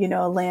royalty,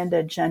 a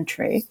landed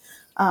gentry.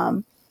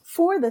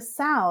 For the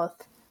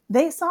South,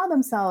 they saw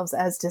themselves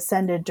as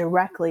descended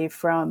directly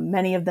from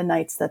many of the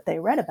knights that they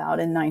read about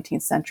in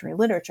 19th century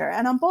literature.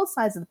 And on both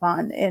sides of the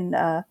pond, in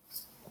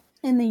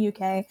the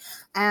UK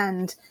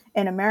and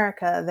in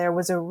America, there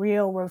was a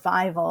real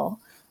revival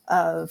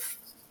of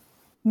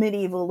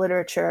medieval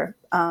literature,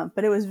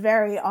 but it was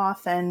very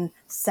often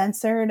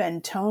censored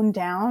and toned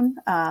down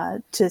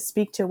to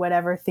speak to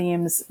whatever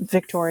themes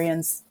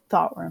Victorians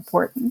thought were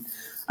important.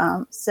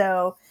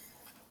 So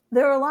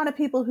there were a lot of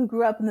people who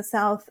grew up in the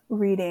South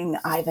reading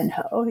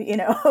Ivanhoe,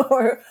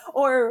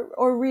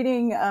 or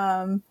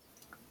reading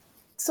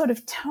sort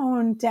of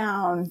toned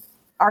down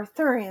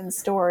Arthurian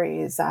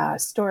stories,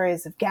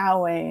 stories of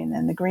Gawain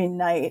and the Green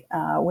Knight,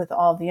 with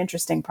all the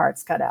interesting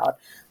parts cut out.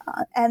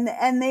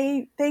 And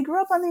they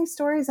grew up on these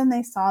stories and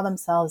they saw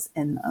themselves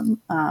in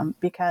them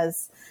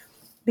because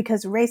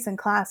race and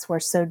class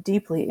were so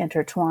deeply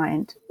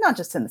intertwined, not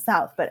just in the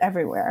South, but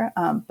everywhere.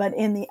 But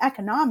in the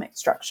economic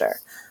structure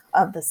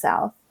of the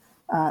South,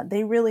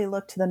 they really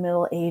looked to the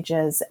Middle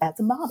Ages as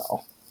a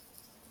model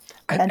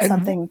and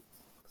something.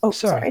 Oh,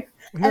 sorry.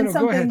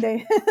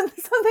 Something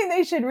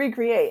they should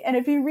recreate. And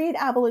if you read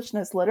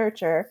abolitionist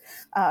literature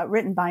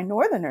written by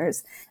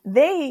Northerners,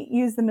 they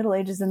use the Middle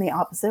Ages in the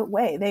opposite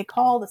way. They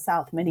call the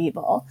South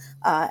medieval,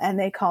 and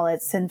they call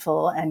it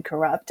sinful and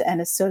corrupt and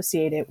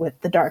associate it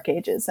with the Dark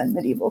Ages and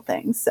medieval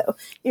things. So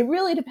it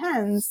really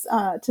depends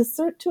to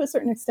a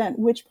certain extent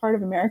which part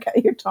of America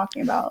you're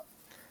talking about.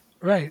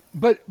 Right.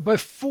 But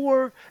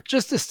for,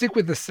 just to stick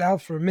with the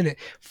South for a minute,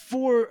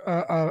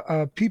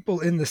 for people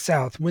in the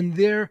South, when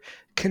they're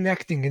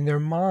connecting in their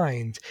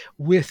mind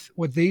with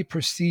what they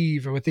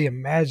perceive or what they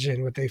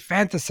imagine, what they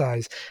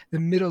fantasize the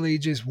Middle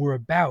Ages were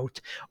about,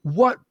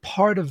 what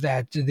part of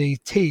that do they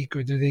take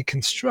or do they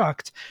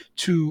construct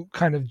to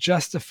kind of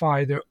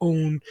justify their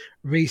own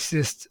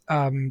racist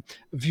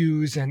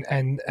views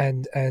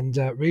and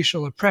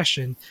racial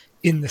oppression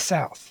in the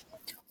South?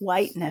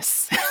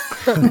 Whiteness.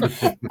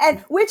 And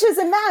which is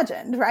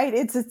imagined, right?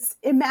 It's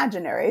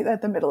imaginary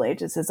that the Middle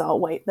Ages is all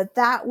white, but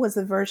that was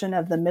a version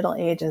of the Middle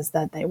Ages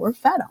that they were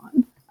fed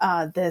on.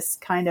 This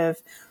kind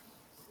of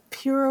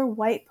pure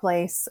white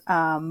place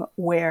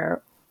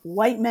where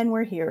white men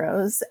were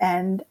heroes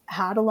and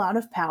had a lot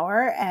of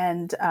power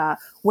and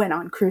went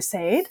on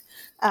crusade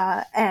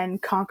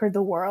and conquered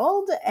the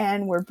world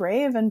and were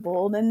brave and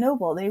bold and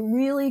noble. They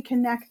really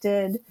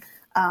connected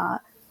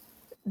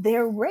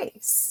their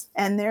race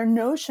and their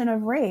notion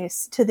of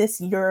race to this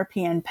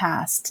European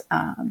past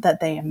that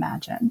they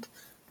imagined.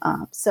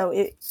 So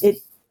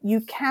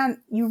you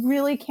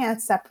really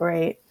can't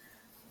separate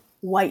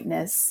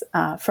whiteness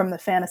from the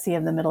fantasy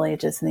of the Middle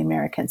Ages in the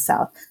American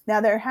South. Now,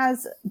 there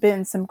has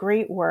been some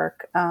great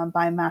work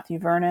by Matthew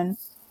Vernon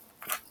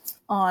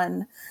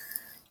on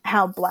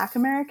how Black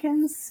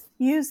Americans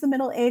use the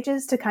Middle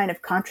Ages to kind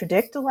of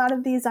contradict a lot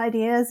of these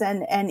ideas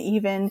and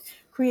even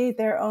create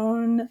their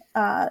own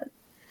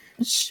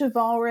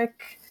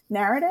chivalric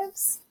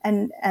narratives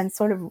and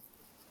sort of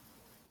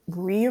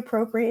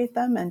reappropriate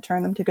them and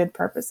turn them to good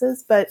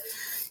purposes. But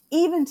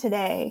even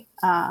today,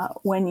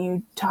 when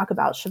you talk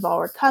about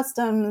chivalric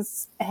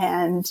customs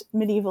and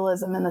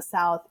medievalism in the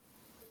South,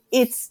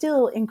 it's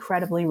still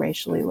incredibly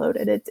racially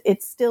loaded.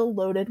 It's still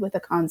loaded with a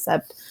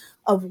concept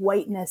of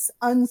whiteness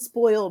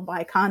unspoiled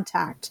by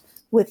contact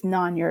with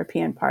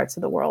non-European parts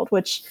of the world,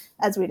 which,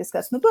 as we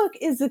discuss in the book,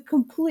 is a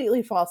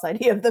completely false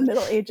idea of the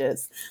Middle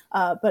Ages,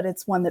 but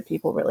it's one that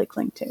people really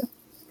cling to.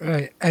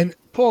 Right. And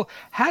Paul,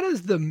 how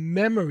does the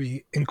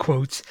memory, in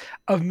quotes,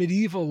 of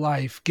medieval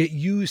life get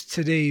used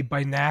today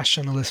by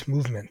nationalist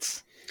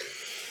movements?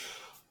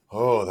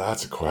 Oh,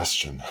 that's a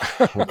question.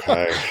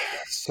 Okay.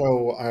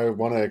 So I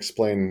want to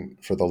explain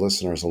for the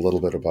listeners a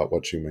little bit about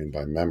what you mean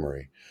by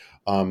memory.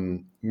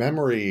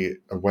 Memory,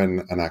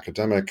 when an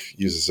academic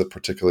uses it,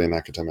 particularly an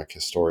academic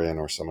historian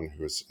or someone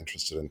who is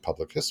interested in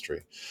public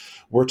history,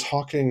 we're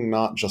talking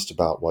not just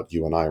about what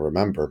you and I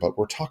remember, but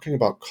we're talking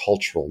about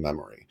cultural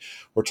memory.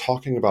 We're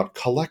talking about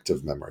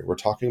collective memory. We're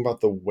talking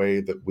about the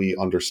way that we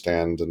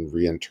understand and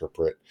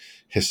reinterpret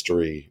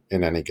history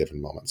in any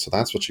given moment. So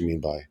that's what you mean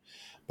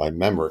by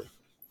memory.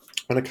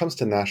 When it comes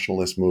to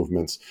nationalist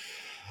movements,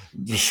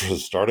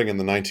 starting in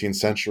the 19th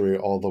century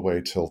all the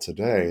way till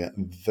today,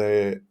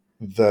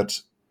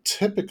 that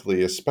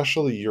typically,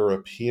 especially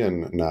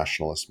European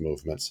nationalist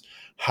movements,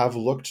 have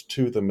looked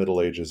to the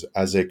Middle Ages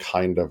as a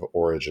kind of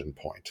origin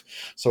point.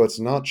 So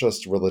it's not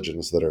just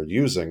religions that are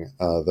using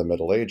the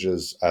Middle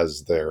Ages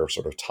as their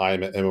sort of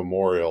time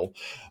immemorial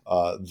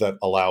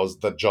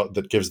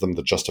that gives them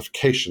the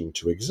justification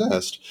to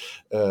exist.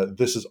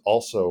 This is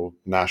also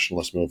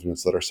nationalist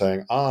movements that are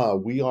saying,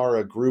 we are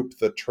a group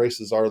that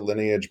traces our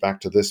lineage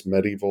back to this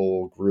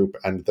medieval group,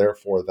 and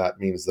therefore that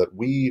means that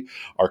we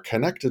are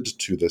connected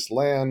to this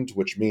land,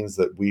 which means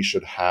that we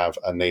should have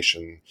a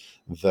nation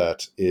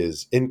that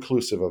is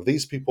inclusive of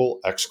these people,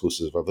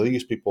 exclusive of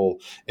these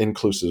people,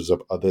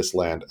 inclusive of this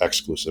land,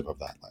 exclusive of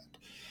that land.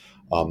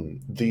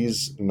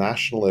 These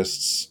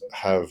nationalists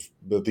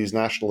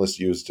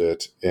used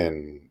it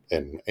in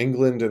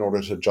England in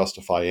order to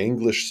justify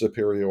English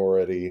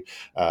superiority,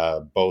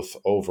 both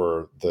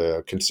over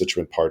the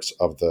constituent parts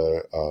of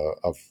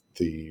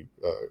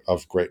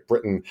Great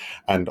Britain,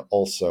 and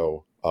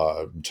also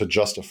to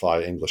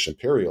justify English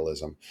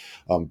imperialism.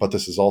 But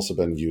this has also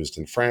been used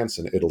in France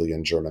and Italy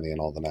and Germany and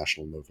all the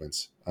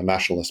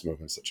nationalist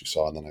movements that you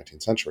saw in the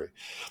 19th century.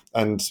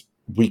 And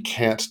we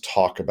can't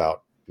talk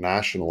about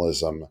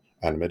nationalism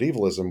and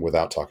medievalism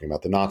without talking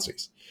about the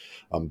Nazis,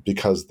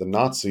 because the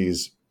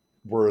Nazis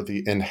were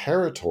the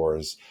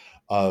inheritors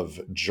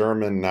of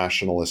German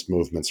nationalist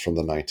movements from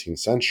the 19th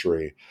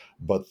century,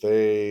 but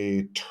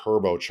they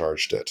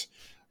turbocharged it.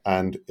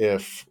 And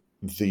if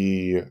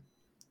the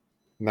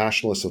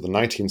nationalists of the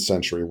 19th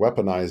century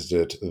weaponized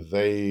it,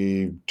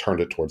 they turned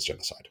it towards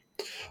genocide.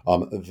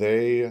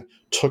 They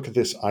took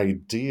this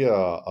idea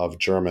of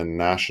German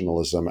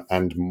nationalism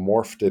and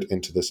morphed it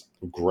into this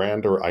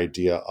grander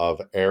idea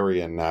of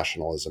Aryan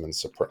nationalism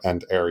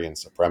and Aryan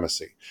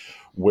supremacy,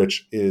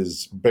 which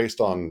is based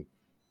on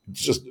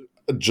just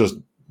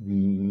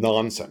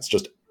nonsense,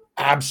 just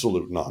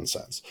absolute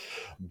nonsense.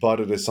 But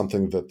it is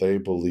something that they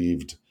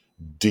believed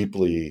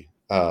deeply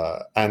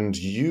and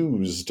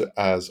used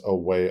as a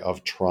way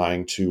of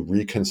trying to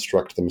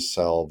reconstruct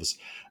themselves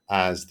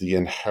as the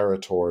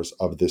inheritors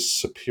of this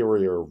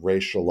superior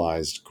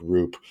racialized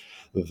group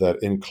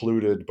that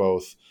included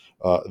both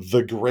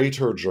the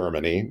Greater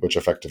Germany, which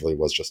effectively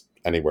was just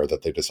anywhere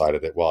that they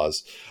decided it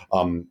was,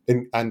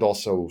 and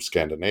also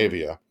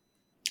Scandinavia,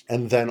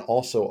 and then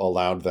also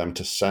allowed them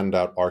to send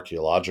out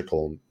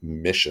archaeological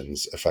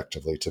missions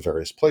effectively to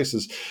various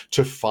places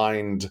to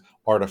find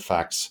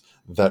artifacts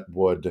that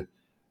would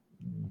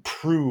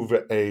prove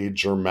a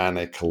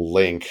Germanic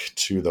link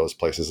to those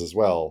places as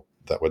well,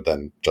 that would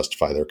then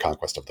justify their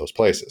conquest of those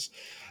places.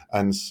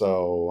 And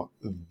so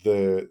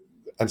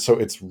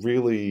it's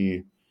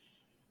really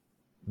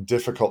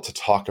difficult to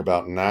talk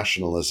about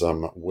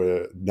nationalism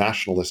with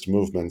nationalist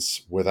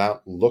movements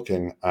without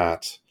looking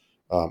at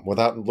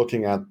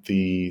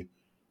the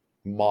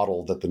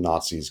model that the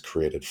Nazis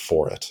created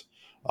for it.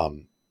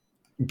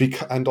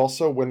 And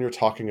also, when you're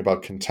talking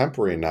about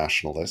contemporary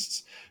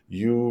nationalists,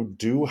 you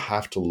do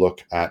have to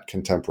look at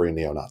contemporary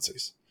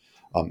neo-Nazis.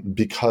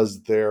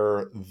 Because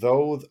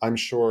though I'm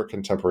sure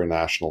contemporary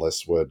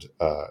nationalists would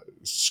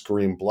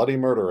scream bloody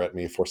murder at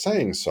me for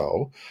saying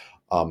so,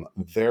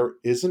 there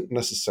isn't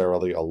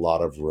necessarily a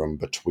lot of room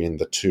between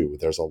the two.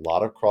 There's a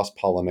lot of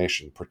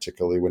cross-pollination,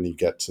 particularly when you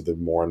get to the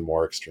more and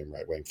more extreme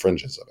right-wing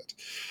fringes of it.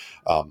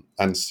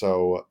 And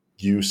so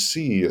you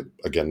see,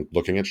 again,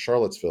 looking at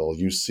Charlottesville,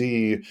 you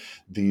see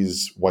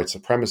these white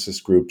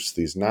supremacist groups,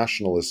 these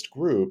nationalist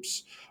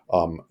groups,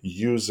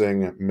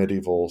 using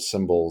medieval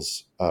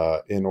symbols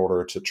in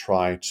order to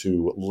try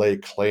to lay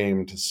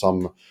claim to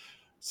some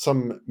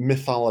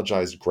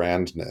mythologized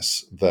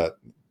grandness that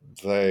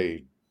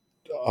they,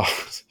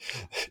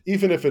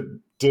 even if it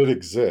did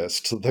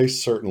exist, they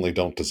certainly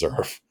don't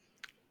deserve.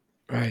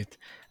 Right.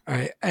 All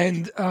right.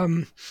 And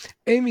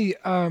Amy,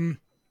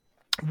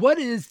 what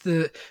is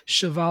the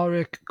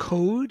chivalric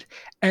code,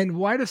 and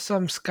why do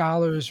some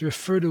scholars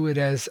refer to it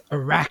as a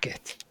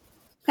racket?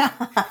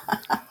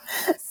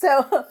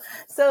 So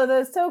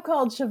the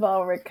so-called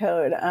chivalric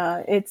code,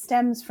 it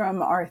stems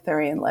from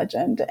Arthurian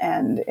legend,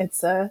 and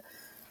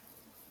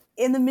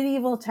in the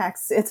medieval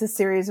texts, it's a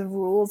series of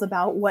rules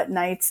about what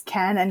knights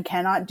can and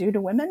cannot do to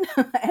women,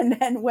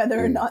 and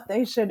whether or not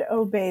they should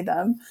obey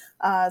them.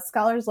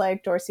 Scholars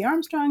like Dorsey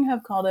Armstrong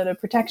have called it a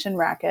protection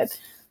racket.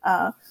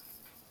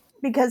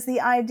 because the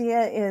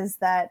idea is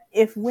that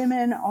if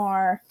women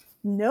are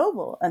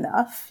noble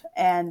enough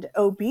and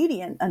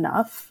obedient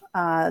enough,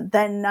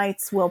 then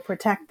knights will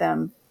protect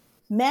them.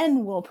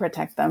 Men will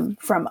protect them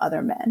from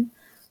other men.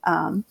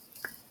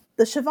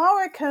 The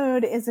chivalric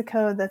code is a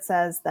code that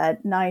says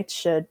that knights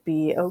should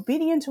be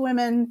obedient to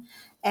women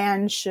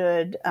and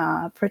should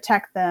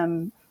protect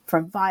them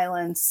from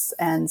violence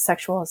and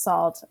sexual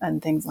assault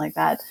and things like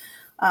that.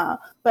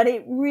 But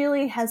it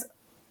really has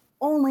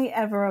only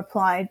ever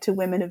applied to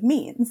women of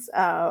means,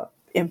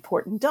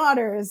 important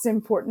daughters,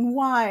 important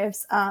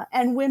wives,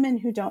 and women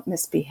who don't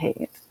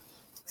misbehave.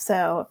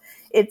 So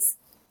it's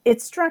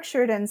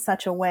structured in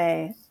such a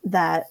way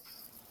that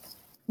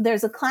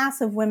there's a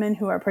class of women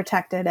who are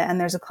protected and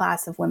there's a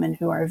class of women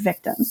who are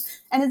victims.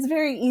 And it's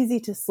very easy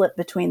to slip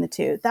between the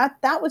two.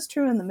 That was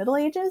true in the Middle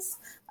Ages.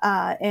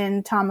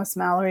 In Thomas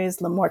Mallory's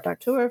Le Morte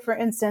d'Arthur, for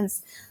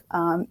instance,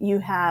 you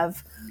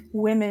have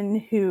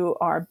women who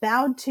are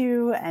bowed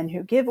to and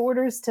who give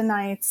orders to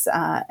knights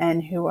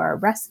and who are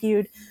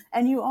rescued.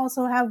 And you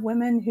also have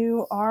women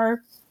who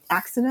are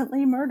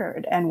accidentally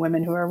murdered and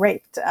women who are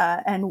raped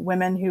and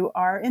women who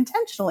are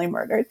intentionally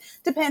murdered,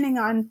 depending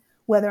on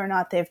whether or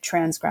not they've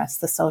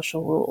transgressed the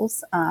social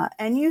rules.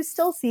 And you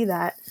still see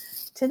that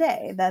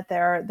today, that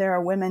there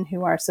are women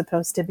who are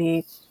supposed to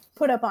be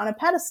put up on a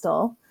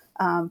pedestal,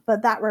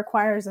 but that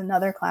requires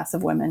another class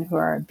of women who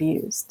are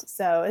abused.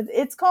 So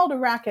it's called a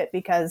racket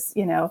because,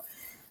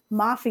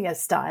 mafia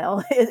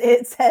style,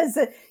 it says,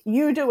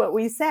 you do what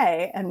we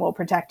say and we'll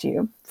protect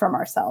you from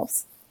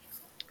ourselves.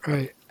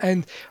 Right.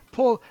 And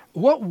Paul,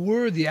 what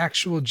were the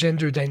actual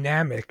gender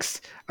dynamics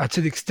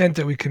to the extent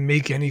that we can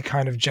make any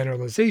kind of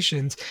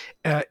generalizations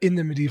in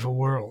the medieval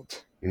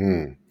world?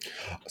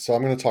 So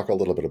I'm going to talk a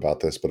little bit about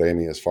this, but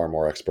Amy is far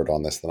more expert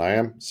on this than I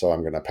am. So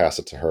I'm going to pass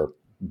it to her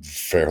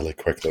fairly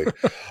quickly.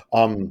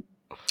 That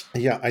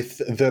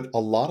a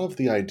lot of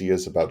the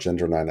ideas about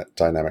gender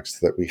dynamics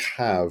that we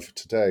have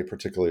today,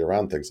 particularly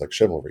around things like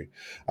chivalry,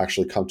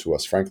 actually come to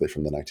us, frankly,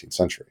 from the 19th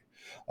century.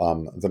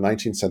 The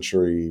 19th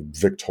century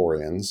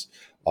Victorians,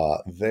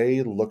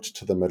 they looked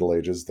to the Middle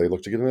Ages. They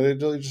looked to the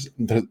Middle Ages.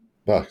 They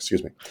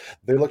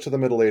looked to the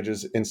Middle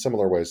Ages in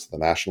similar ways to the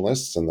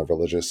nationalists and the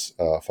religious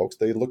folks.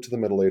 They looked to the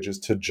Middle Ages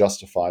to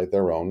justify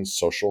their own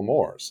social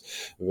mores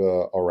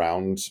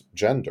around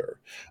gender.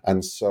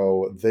 And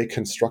so they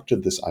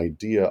constructed this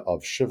idea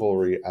of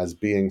chivalry as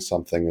being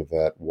something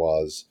that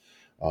was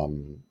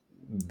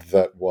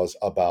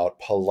about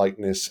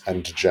politeness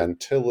and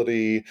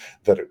gentility,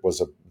 that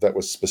was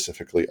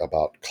specifically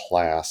about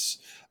class,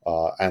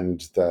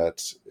 and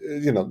that,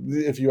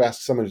 if you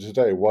ask somebody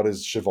today, what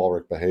is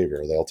chivalric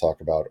behavior? They'll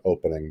talk about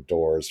opening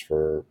doors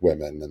for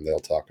women, and they'll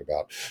talk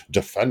about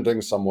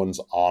defending someone's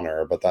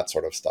honor, but that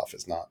sort of stuff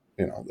is not,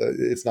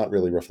 it's not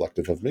really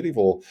reflective of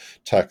medieval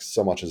texts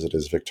so much as it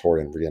is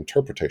Victorian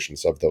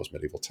reinterpretations of those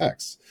medieval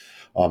texts.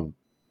 In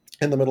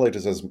the Middle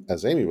Ages,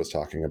 as Amy was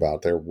talking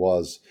about, the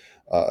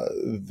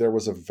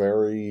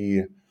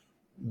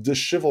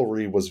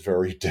chivalry was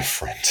very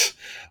different.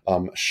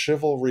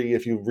 Chivalry,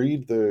 if you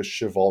read the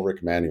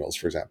chivalric manuals,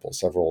 for example,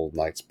 several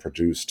knights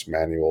produced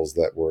manuals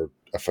that were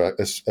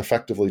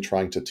effectively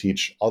trying to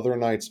teach other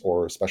knights,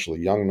 or especially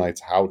young knights,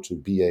 how to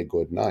be a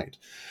good knight.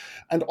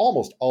 And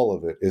almost all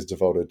of it is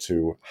devoted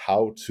to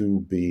how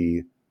to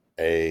be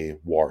a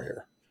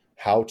warrior,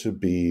 how to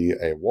be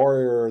a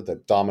warrior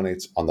that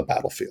dominates on the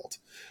battlefield.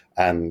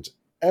 And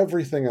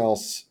everything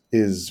else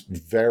is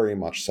very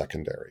much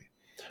secondary.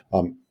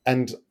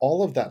 And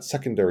all of that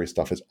secondary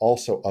stuff is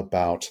also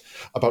about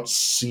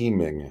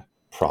seeming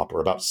proper,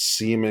 about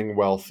seeming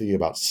wealthy,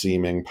 about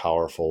seeming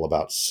powerful,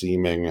 about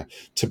seeming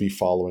to be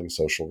following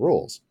social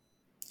rules.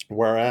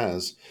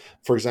 Whereas,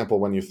 for example,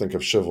 when you think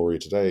of chivalry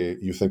today,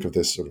 you think of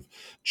this sort of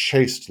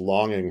chaste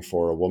longing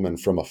for a woman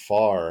from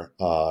afar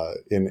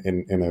in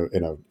an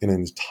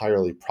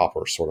entirely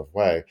proper sort of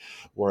way.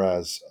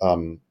 Whereas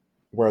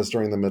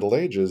during the Middle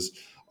Ages,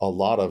 a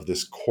lot of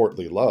this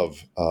courtly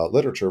love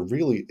literature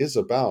really is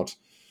about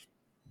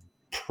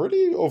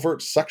pretty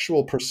overt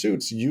sexual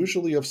pursuits,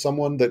 usually of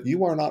someone that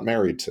you are not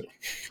married to,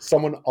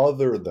 someone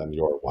other than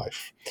your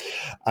wife.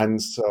 And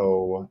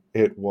so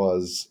it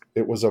was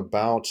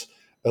about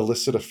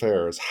illicit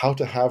affairs, how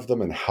to have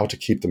them and how to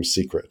keep them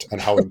secret,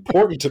 and how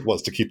important it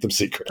was to keep them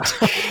secret.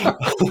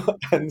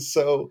 And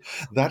so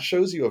that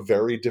shows you a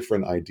very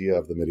different idea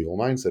of the medieval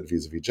mindset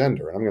vis-a-vis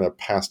gender. And I'm going to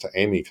pass to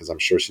Amy because I'm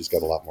sure she's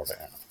got a lot more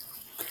to add.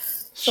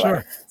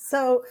 Sure.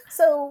 So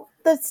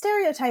the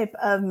stereotype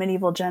of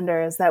medieval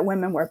gender is that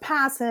women were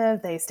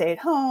passive, they stayed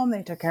home,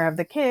 they took care of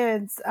the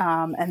kids,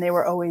 and they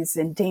were always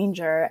in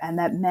danger, and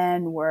that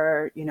men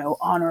were,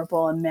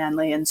 honorable and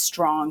manly and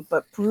strong,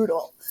 but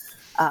brutal.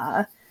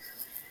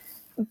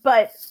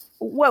 But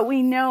what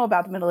we know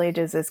about the Middle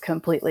Ages is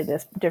completely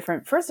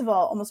different. First of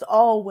all, almost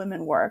all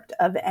women worked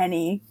of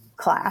any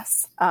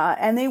class,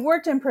 and they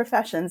worked in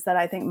professions that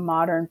I think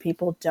modern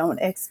people don't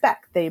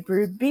expect. They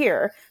brewed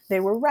beer, they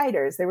were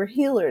writers, they were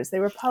healers,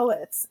 they were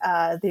poets,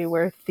 they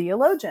were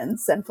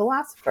theologians and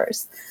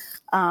philosophers.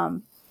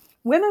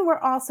 Women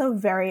were also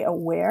very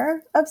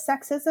aware of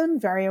sexism,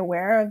 very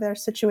aware of their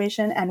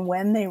situation. And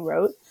when they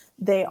wrote,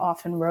 they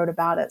often wrote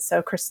about it.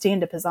 So Christine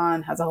de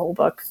Pizan has a whole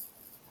book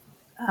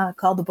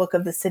called The Book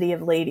of the City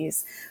of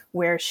Ladies,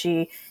 where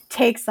she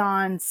takes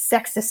on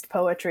sexist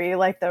poetry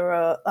like the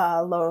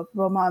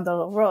Roman de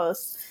la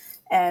Rose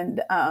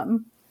and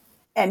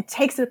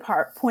takes it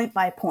apart point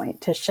by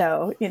point to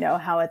show,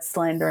 how it's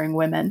slandering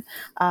women.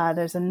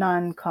 There's a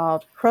nun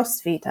called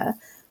Hrosvita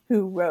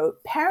who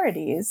wrote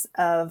parodies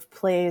of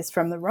plays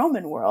from the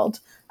Roman world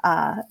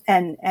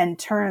and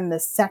turned the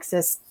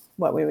sexist,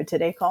 what we would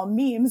today call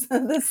memes,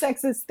 the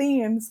sexist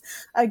themes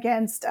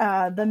against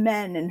the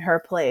men in her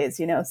plays,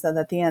 so that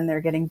at the end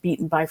they're getting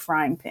beaten by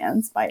frying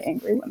pans by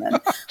angry women.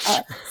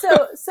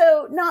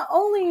 So not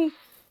only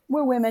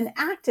were women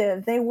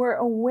active, they were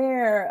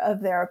aware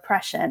of their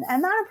oppression.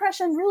 And that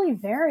oppression really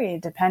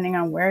varied depending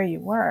on where you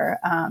were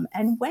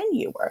and when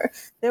you were.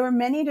 There were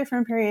many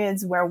different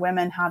periods where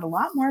women had a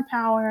lot more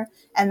power,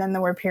 and then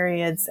there were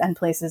periods and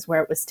places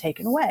where it was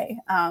taken away.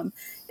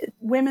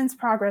 Women's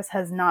progress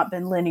has not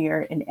been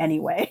linear in any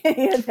way.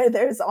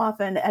 There's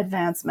often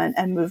advancement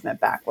and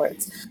movement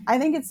backwards. I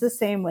think it's the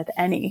same with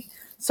any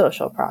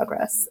social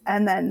progress.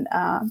 And then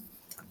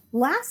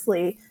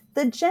lastly,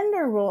 the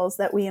gender roles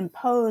that we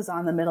impose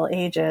on the Middle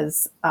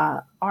Ages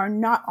are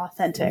not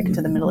authentic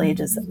to the Middle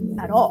Ages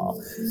at all.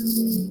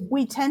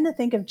 We tend to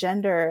think of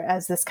gender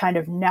as this kind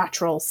of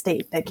natural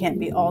state that can't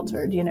be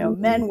altered.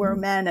 Men were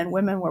men and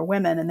women were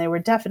women, and they were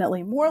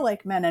definitely more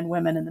like men and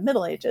women in the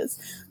Middle Ages.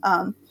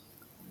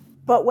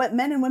 But what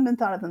men and women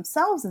thought of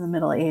themselves in the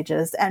Middle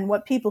Ages, and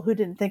what people who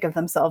didn't think of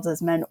themselves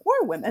as men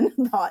or women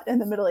thought in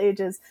the Middle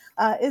Ages,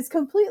 is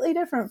completely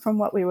different from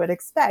what we would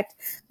expect.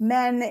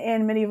 Men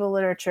in medieval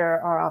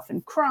literature are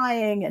often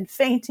crying and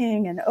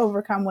fainting and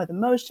overcome with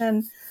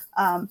emotion.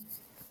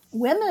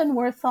 Women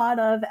were thought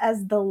of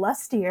as the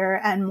lustier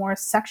and more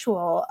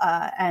sexual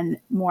and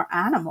more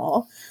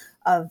animal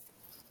of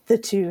the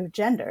two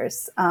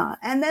genders.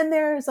 And then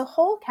there's a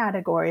whole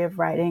category of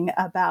writing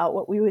about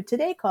what we would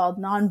today call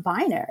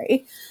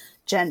non-binary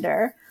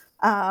gender.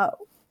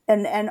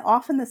 And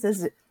often this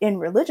is in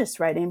religious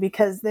writing,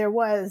 because there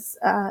was,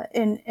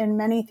 in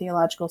many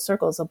theological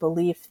circles, a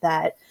belief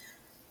that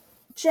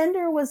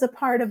gender was a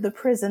part of the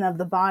prison of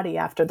the body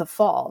after the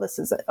fall. This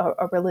is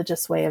a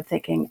religious way of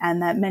thinking,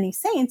 and that many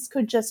saints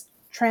could just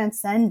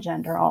transcend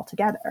gender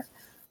altogether,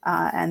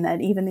 and that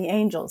even the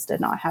angels did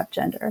not have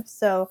gender.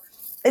 So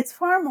it's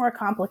far more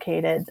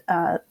complicated.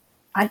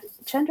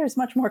 Gender is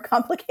much more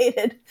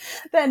complicated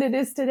than it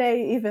is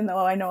today, even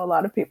though I know a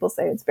lot of people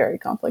say it's very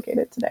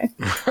complicated today.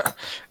 All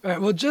right.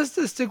 Well, just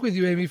to stick with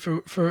you, Amy,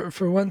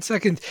 for 1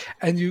 second,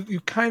 and you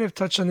kind of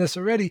touched on this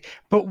already,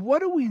 but what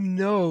do we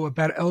know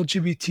about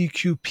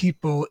LGBTQ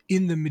people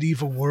in the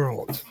medieval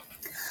world?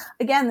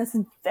 Again, this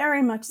is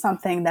very much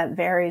something that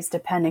varies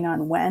depending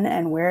on when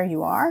and where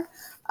you are.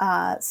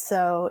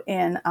 So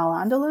in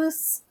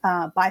Al-Andalus,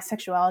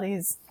 bisexuality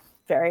is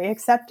very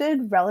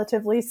accepted,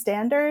 relatively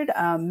standard.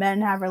 Men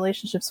have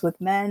relationships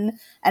with men,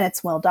 and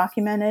it's well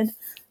documented.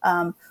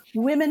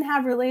 Women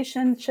have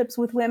relationships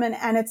with women,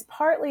 and it's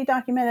partly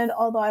documented,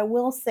 although I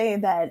will say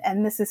that,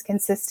 and this is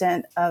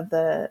consistent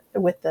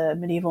with the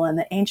medieval and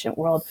the ancient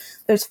world,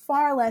 there's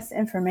far less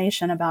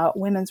information about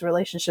women's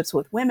relationships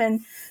with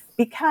women,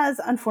 because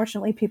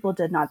unfortunately people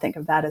did not think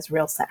of that as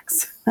real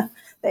sex.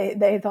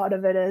 They thought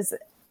of it as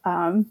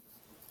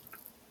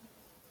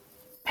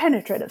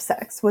penetrative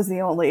sex was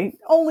the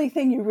only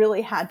thing you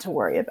really had to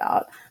worry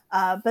about.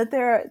 But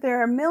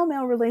there are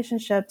male-male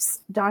relationships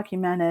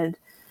documented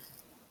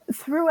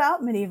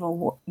throughout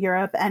medieval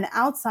Europe and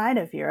outside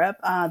of Europe.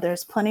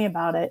 There's plenty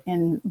about it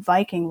in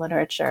Viking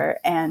literature.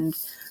 And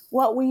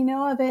what we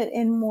know of it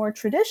in more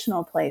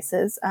traditional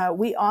places,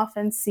 we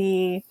often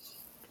see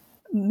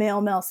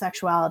male-male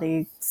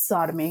sexuality,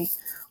 sodomy,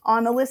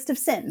 on a list of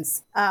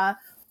sins.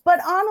 But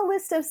on a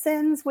list of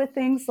sins with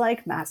things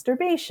like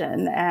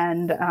masturbation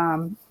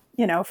and,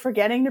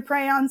 forgetting to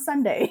pray on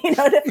Sunday,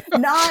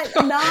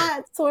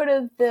 not sort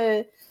of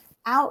the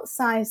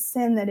outsized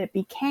sin that it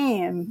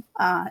became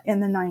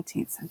in the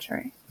 19th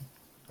century.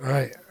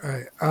 Right.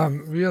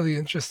 Really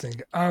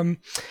interesting.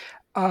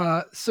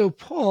 So,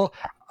 Paul,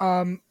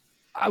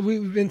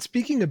 we've been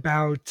speaking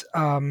about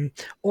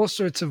all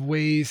sorts of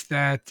ways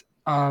that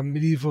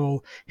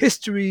medieval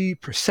history,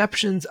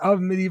 perceptions of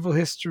medieval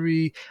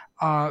history,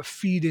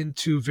 feed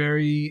into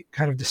very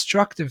kind of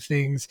destructive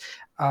things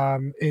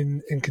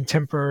in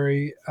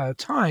contemporary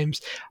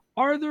times.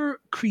 Are there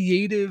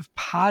creative,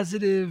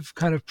 positive,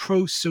 kind of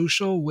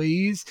pro-social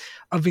ways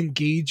of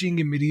engaging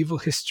in medieval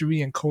history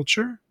and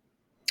culture?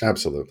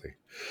 Absolutely.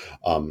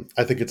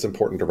 I think it's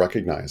important to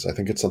recognize. I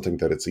think it's something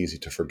that it's easy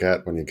to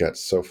forget when you get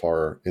so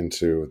far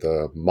into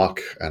the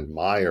muck and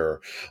mire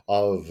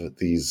of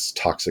these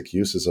toxic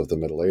uses of the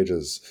Middle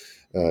Ages.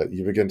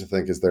 You begin to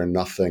think, is there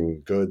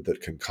nothing good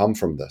that can come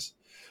from this?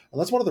 And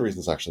that's one of the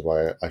reasons, actually,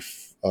 why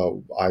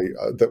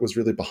that was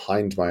really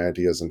behind my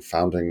ideas in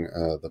founding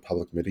the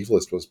Public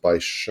Medievalist, was by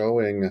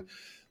showing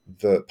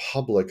the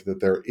public that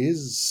there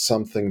is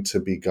something to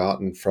be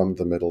gotten from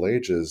the Middle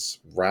Ages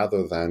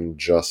rather than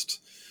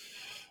just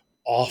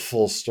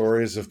awful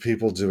stories of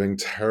people doing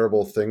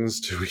terrible things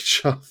to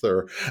each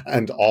other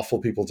and awful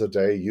people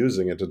today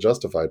using it to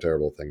justify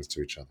terrible things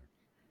to each other.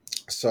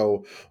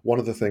 So one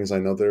of the things, I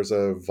know there's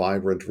a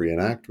vibrant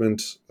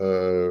reenactment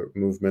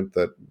movement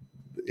that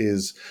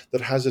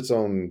has its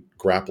own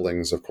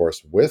grapplings, of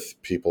course, with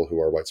people who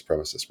are white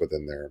supremacists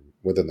within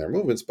their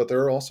movements, but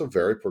there are also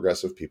very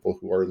progressive people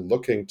who are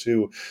looking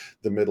to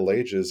the Middle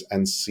Ages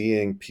and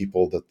seeing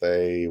people that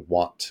they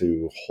want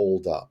to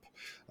hold up,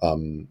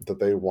 that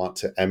they want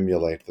to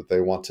emulate, that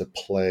they want to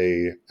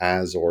play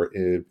as or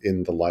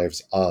in the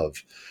lives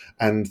of,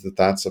 and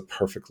that's a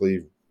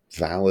perfectly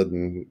valid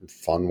and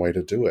fun way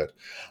to do it.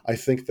 I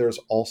think there's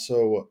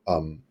also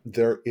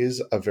there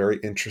is a very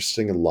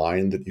interesting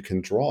line that you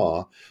can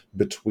draw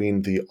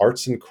between the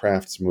arts and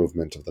crafts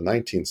movement of the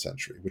 19th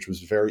century, which was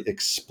very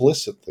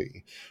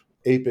explicitly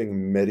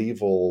aping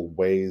medieval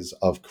ways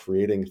of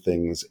creating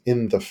things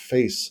in the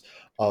face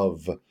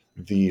of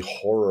the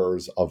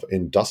horrors of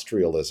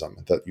industrialism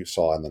that you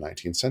saw in the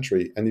 19th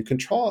century. And you can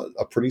draw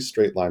a pretty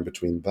straight line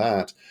between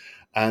that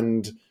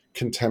and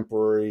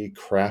contemporary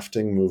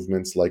crafting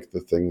movements like the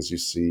things you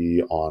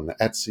see on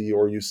Etsy,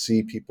 or you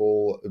see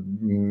people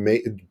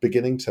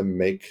beginning to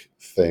make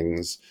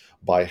things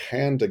by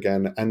hand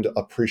again and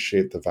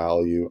appreciate the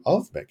value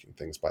of making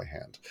things by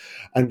hand.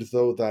 And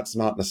though that's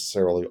not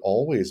necessarily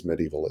always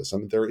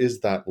medievalism, there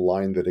is that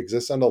line that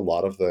exists, and a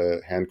lot of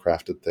the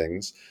handcrafted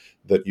things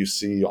that you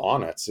see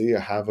on Etsy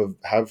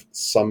have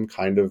some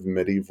kind of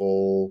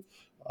medieval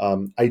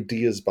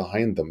ideas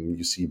behind them.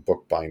 You see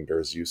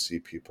bookbinders, you see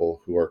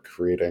people who are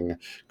creating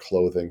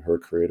clothing, who are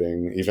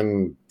creating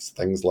even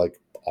things like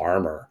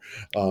armor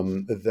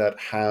that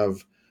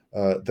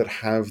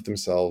have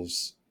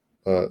themselves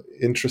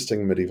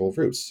interesting medieval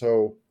roots.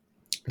 So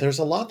there's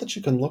a lot that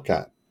you can look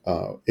at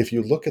if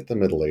you look at the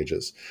Middle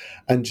Ages,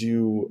 and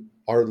you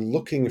are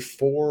looking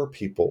for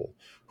people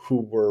who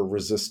were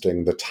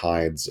resisting the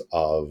tides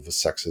of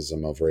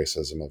sexism, of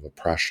racism, of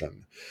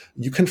oppression.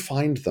 You can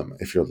find them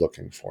if you're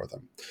looking for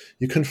them.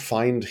 You can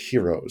find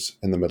heroes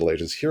in the Middle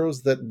Ages,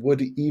 heroes that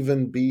would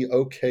even be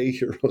okay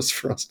heroes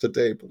for us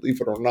today, believe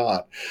it or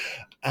not.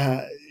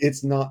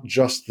 It's not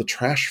just the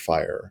trash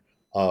fire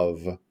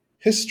of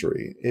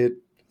history. It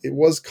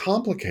was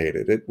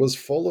complicated. It was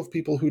full of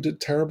people who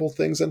did terrible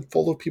things and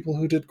full of people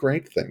who did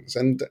great things,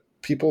 and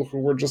people who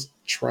were just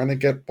trying to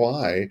get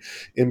by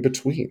in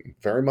between,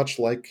 very much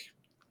like,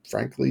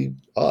 frankly,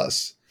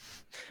 us.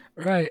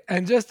 Right.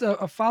 And just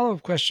a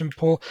follow-up question,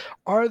 Paul.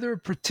 Are there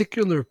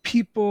particular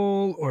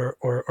people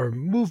or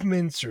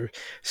movements or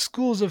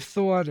schools of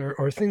thought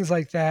or things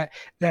like that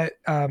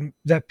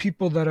that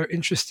people that are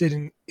interested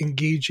in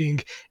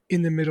engaging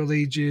in the Middle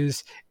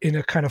Ages in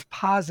a kind of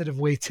positive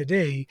way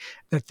today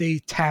that they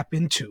tap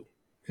into?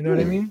 You know what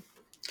I mean?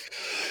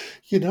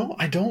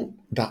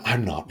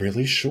 I'm not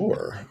really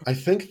sure. I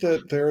think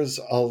that there's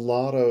a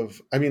lot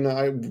of,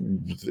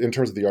 in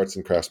terms of the arts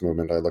and crafts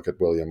movement, I look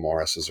at William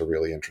Morris as a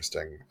really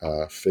interesting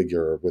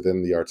figure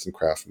within the arts and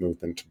craft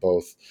movement,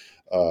 both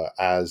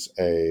as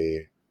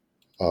a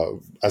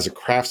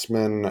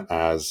craftsman,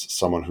 as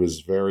someone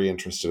who's very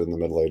interested in the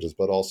Middle Ages,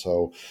 but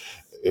also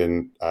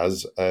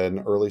as an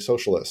early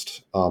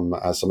socialist,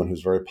 as someone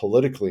who's very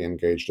politically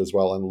engaged as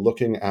well, and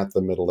looking at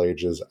the Middle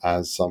Ages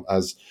as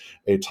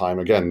a time,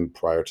 again,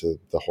 prior to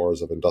the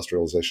horrors of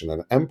industrialization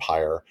and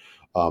empire,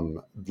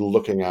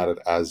 looking at it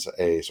as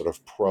a sort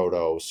of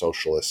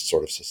proto-socialist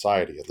sort of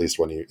society, at least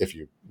if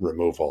you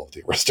remove all of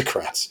the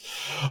aristocrats.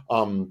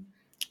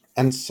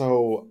 And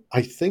so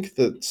I think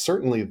that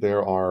certainly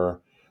there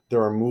are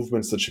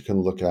movements that you can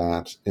look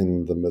at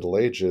in the Middle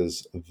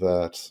Ages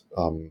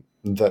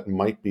that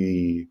might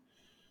be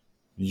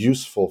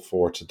useful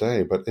for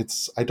today, but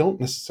I don't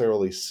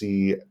necessarily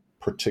see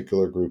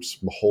particular groups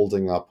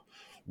holding up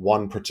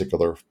one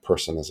particular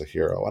person as a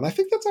hero. And I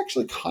think that's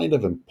actually kind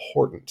of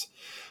important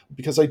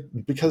because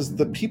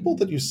the people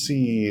that you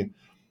see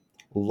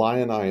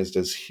lionized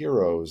as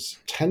heroes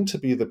tend to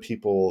be the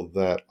people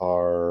that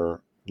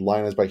are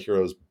lionized by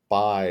heroes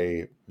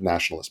by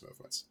nationalist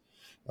movements.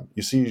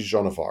 You see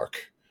Joan of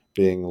Arc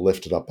being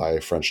lifted up by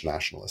French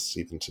nationalists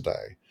even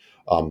today.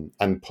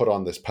 And put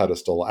on this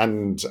pedestal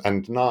and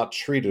not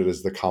treated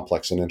as the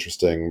complex and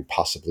interesting,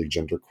 possibly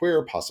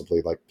genderqueer,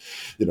 possibly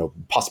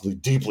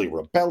deeply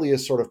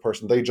rebellious sort of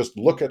person. They just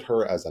look at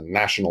her as a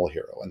national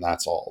hero, and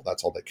that's all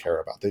they care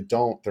about.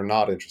 They're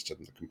not interested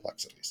in the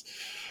complexities.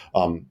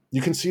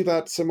 You can see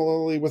that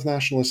similarly with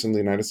nationalists in the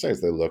United States.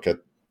 They look at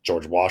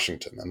George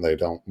Washington, and they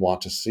don't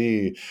want to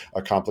see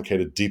a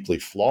complicated, deeply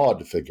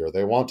flawed figure.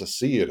 They want to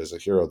see it as a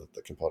hero that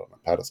they can put on a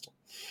pedestal.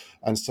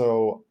 And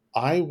so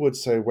I would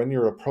say when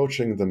you're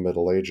approaching the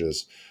Middle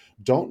Ages,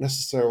 don't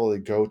necessarily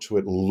go to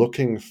it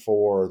looking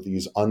for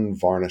these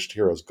unvarnished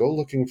heroes. Go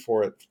looking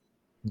for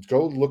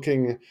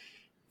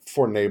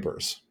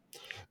neighbors.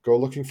 Go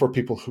looking for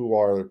people who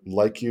are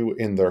like you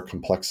in their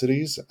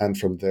complexities, and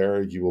from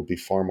there you will be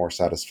far more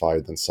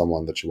satisfied than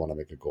someone that you want to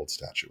make a gold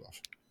statue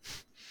of.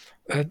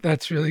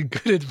 That's really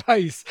good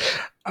advice.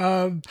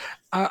 I'm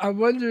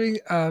wondering,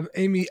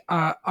 Amy,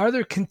 are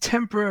there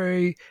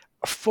contemporary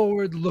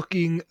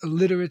forward-looking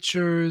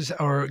literatures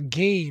or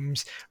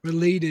games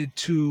related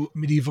to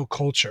medieval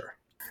culture?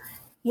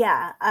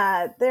 Yeah,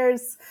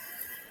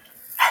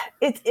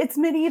 it's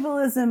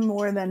medievalism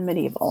more than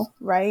medieval,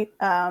 right?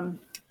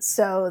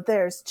 So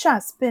there's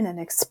just been an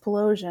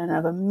explosion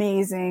of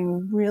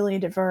amazing, really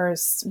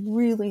diverse,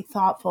 really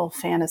thoughtful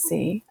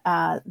fantasy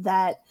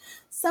that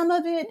some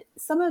of it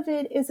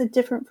is a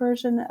different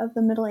version of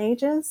the Middle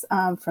Ages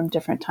from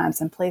different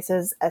times and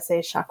places.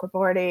 S.A.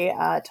 Chakraborty,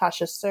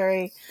 Tasha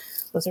Suri,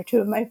 those are two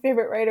of my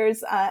favorite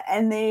writers,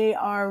 and they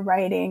are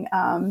writing.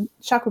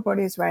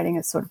 Chakraborty is writing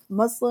a sort of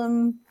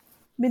Muslim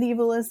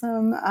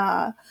medievalism.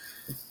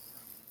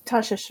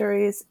 Tasha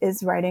Suri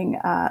is writing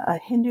a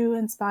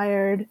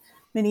Hindu-inspired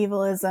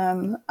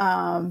medievalism.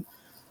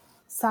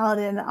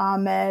 Saladin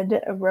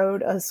Ahmed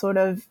wrote a sort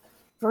of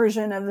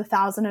version of the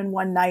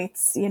 1001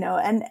 Nights,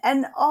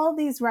 and all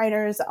these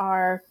writers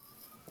are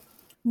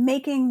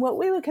making what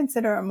we would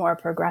consider a more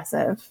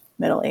progressive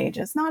Middle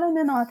Ages, not an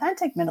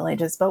inauthentic Middle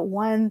Ages, but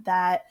one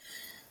that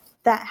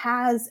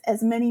has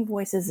as many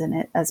voices in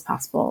it as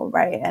possible,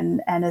 right?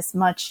 And as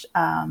much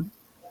of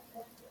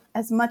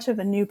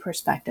a new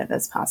perspective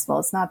as possible.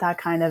 It's not that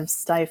kind of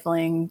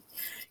stifling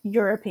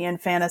European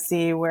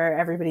fantasy where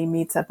everybody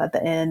meets up at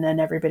the inn and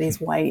everybody's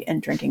white and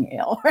drinking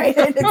ale, right?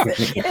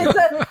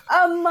 It's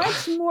a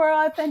much more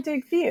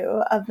authentic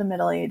view of the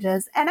Middle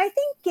Ages. And I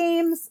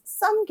think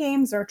some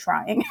games are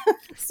trying,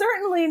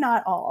 certainly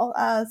not all.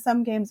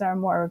 Some games are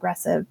more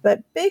aggressive,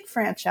 but big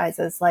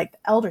franchises like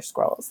Elder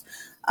Scrolls,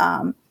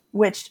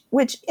 which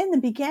in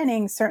the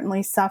beginning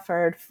certainly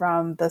suffered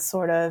from the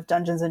sort of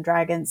Dungeons and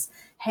Dragons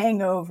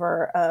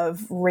hangover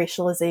of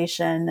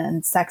racialization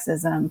and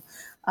sexism,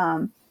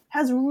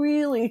 has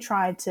really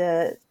tried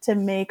to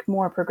make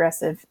more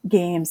progressive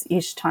games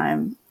each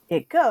time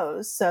it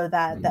goes, so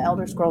that the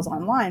Elder Scrolls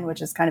Online,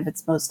 which is kind of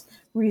its most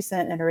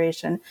recent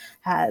iteration,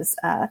 has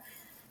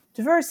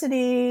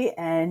diversity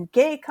and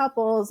gay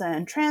couples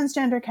and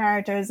transgender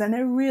characters, and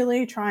they're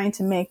really trying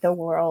to make the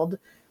world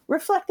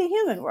reflect the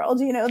human world,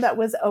 that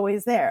was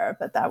always there,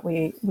 but that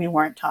we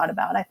weren't taught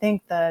about. I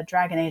think the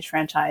Dragon Age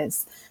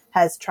franchise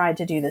has tried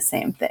to do the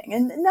same thing.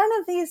 And none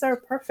of these are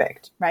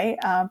perfect, right?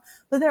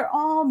 But they're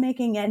all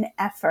making an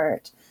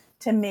effort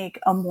to make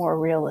a more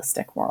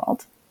realistic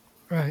world.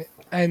 Right.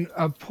 And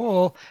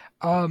Paul,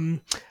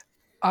 I'm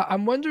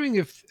wondering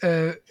if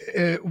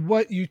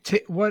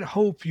what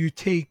hope you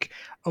take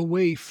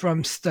away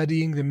from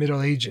studying the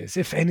Middle Ages,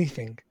 if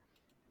anything.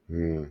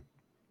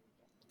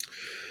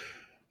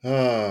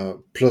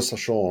 Plus ça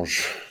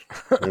change,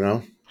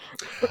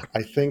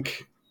 I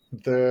think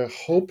the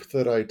hope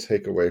that I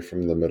take away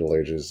from the Middle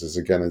Ages is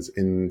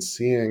in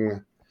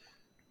seeing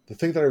the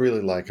thing that I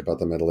really like about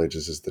the Middle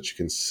Ages is that you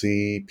can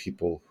see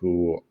people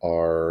who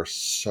are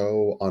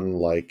so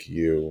unlike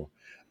you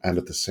and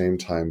at the same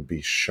time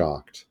be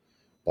shocked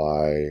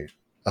by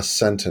a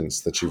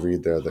sentence that you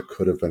read there that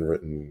could have been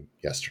written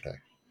yesterday.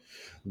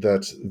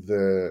 That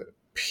the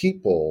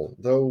people,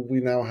 though we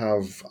now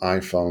have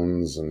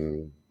iPhones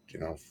and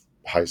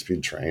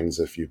high-speed trains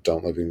if you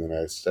don't live in the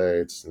United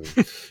States,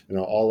 and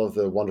all of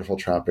the wonderful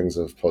trappings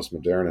of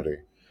post-modernity,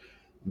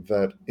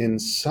 that in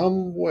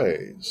some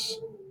ways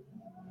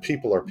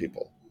people are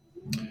people,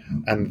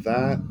 and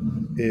that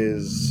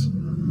is.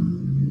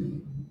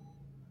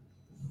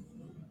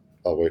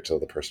 I'll wait till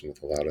the person with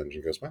the loud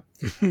engine goes by,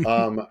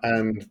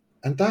 and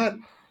that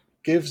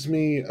gives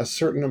me a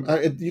certain.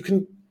 You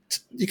can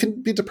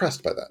be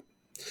depressed by that,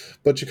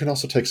 but you can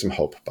also take some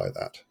hope by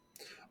that.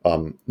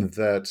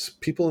 That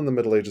people in the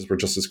Middle Ages were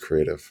just as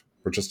creative,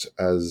 were just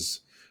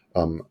as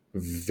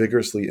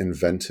vigorously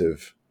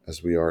inventive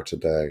as we are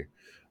today,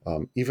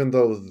 even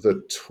though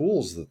the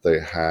tools that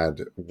they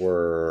had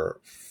were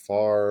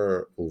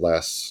far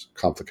less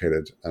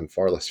complicated and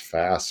far less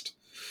fast.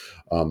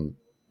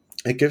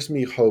 It gives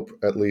me hope,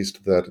 at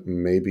least, that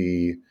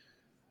maybe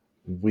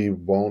we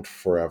won't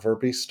forever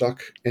be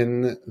stuck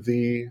in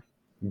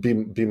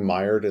be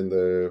mired in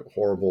the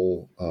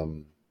horrible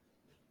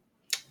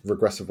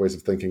regressive ways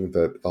of thinking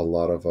that a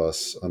lot of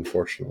us,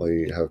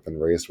 unfortunately, have been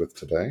raised with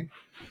today.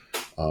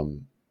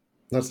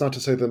 That's not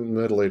to say that the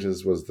Middle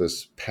Ages was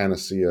this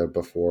panacea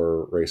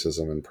before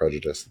racism and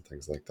prejudice and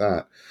things like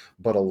that,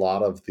 but a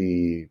lot of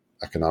the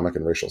economic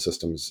and racial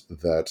systems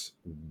that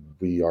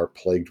we are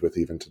plagued with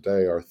even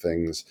today are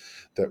things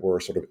that were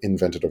sort of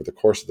invented over the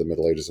course of the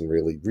Middle Ages and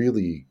really,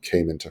 really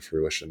came into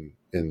fruition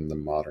in the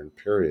modern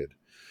period.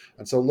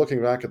 And so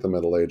looking back at the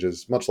Middle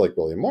Ages, much like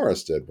William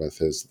Morris did with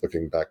his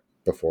looking back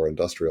before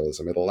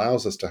industrialism, it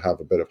allows us to have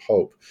a bit of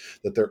hope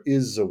that there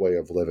is a way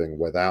of living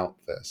without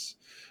this,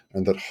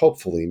 and that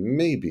hopefully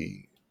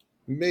maybe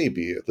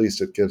at least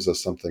it gives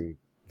us something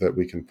that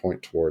we can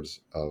point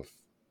towards of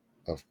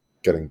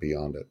getting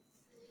beyond it.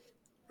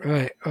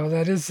 Right. Well,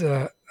 that is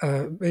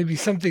maybe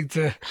something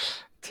to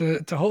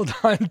hold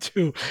on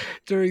to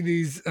during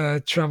these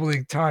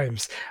troubling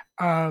times.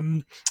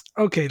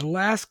 Okay,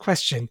 last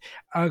question.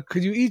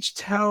 Could you each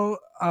tell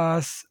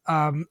us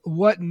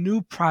what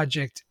new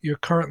project you're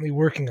currently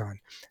working on?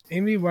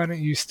 Amy, why don't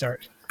you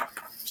start?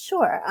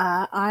 Sure.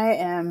 I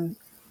am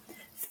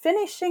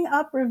finishing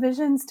up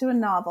revisions to a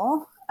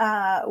novel,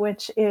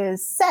 which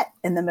is set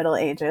in the Middle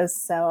Ages.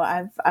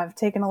 So I've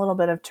taken a little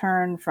bit of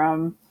turn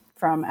from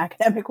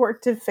academic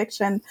work to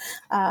fiction,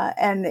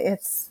 and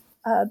it's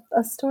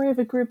a story of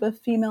a group of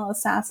female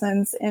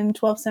assassins in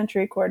 12th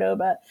century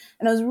Cordoba.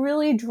 And I was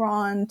really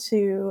drawn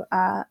to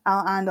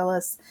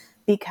Al-Andalus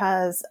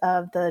because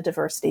of the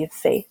diversity of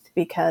faith,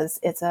 because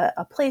it's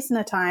a place and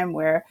a time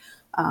where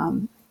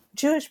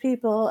Jewish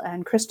people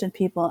and Christian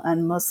people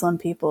and Muslim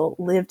people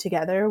live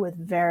together with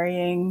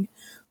varying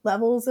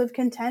levels of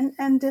content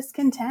and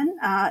discontent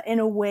in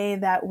a way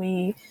that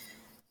we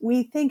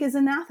think is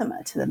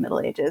anathema to the Middle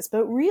Ages,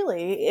 but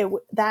really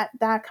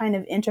that kind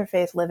of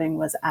interfaith living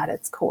was at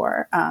its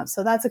core.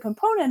 So that's a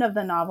component of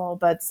the novel,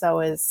 but so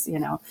is,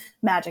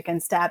 magic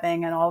and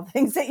stabbing and all the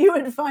things that you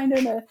would find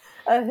in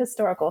a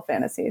historical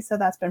fantasy. So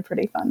that's been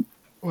pretty fun.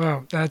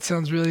 Wow, that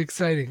sounds really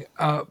exciting.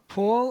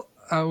 Paul,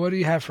 what do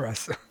you have for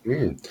us?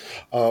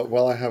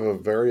 Well, I have a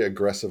very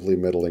aggressively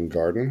middling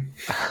garden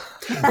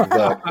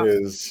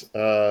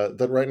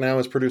that right now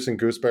is producing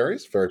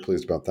gooseberries. Very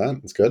pleased about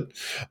that. It's good.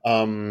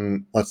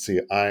 Let's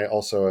see. I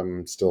also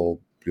am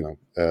still,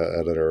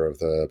 editor of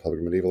the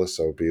Public Medievalist,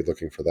 so be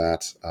looking for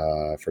that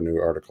for new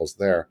articles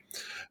there.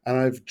 And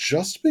I've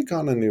just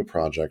begun a new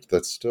project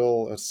that's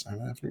I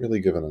haven't really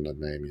given it a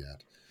name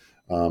yet.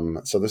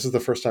 So this is the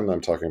first time that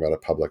I'm talking about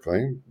it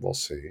publicly. We'll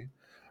see.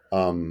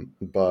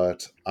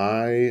 But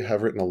I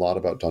have written a lot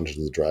about Dungeons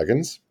and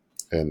Dragons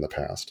in the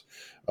past.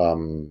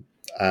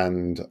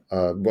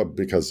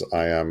 Because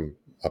I am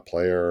a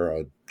player,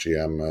 a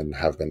GM, and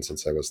have been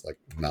since I was like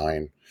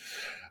 9.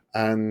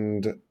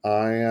 And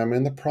I am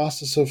in the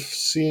process of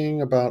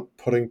seeing about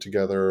putting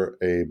together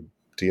a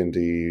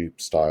D&D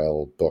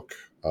style book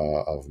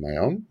of my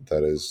own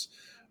that is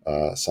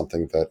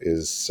something that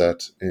is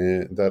set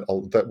in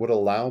that would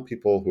allow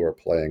people who are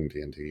playing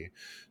D&D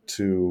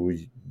to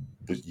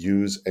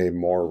use a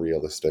more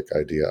realistic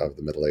idea of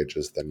the Middle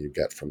Ages than you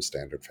get from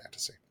standard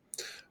fantasy.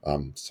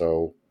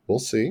 So we'll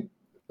see.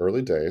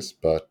 Early days,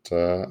 but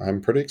I'm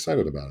pretty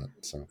excited about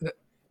it. So.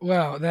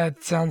 Wow,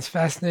 that sounds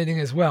fascinating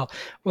as well.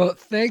 Well,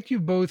 thank you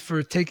both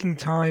for taking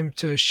time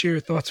to share your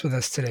thoughts with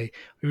us today.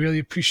 We really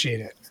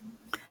appreciate it.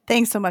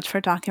 Thanks so much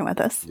for talking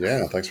with us.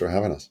 Yeah, thanks for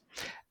having us.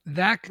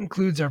 That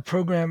concludes our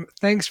program.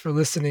 Thanks for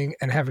listening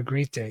and have a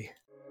great day.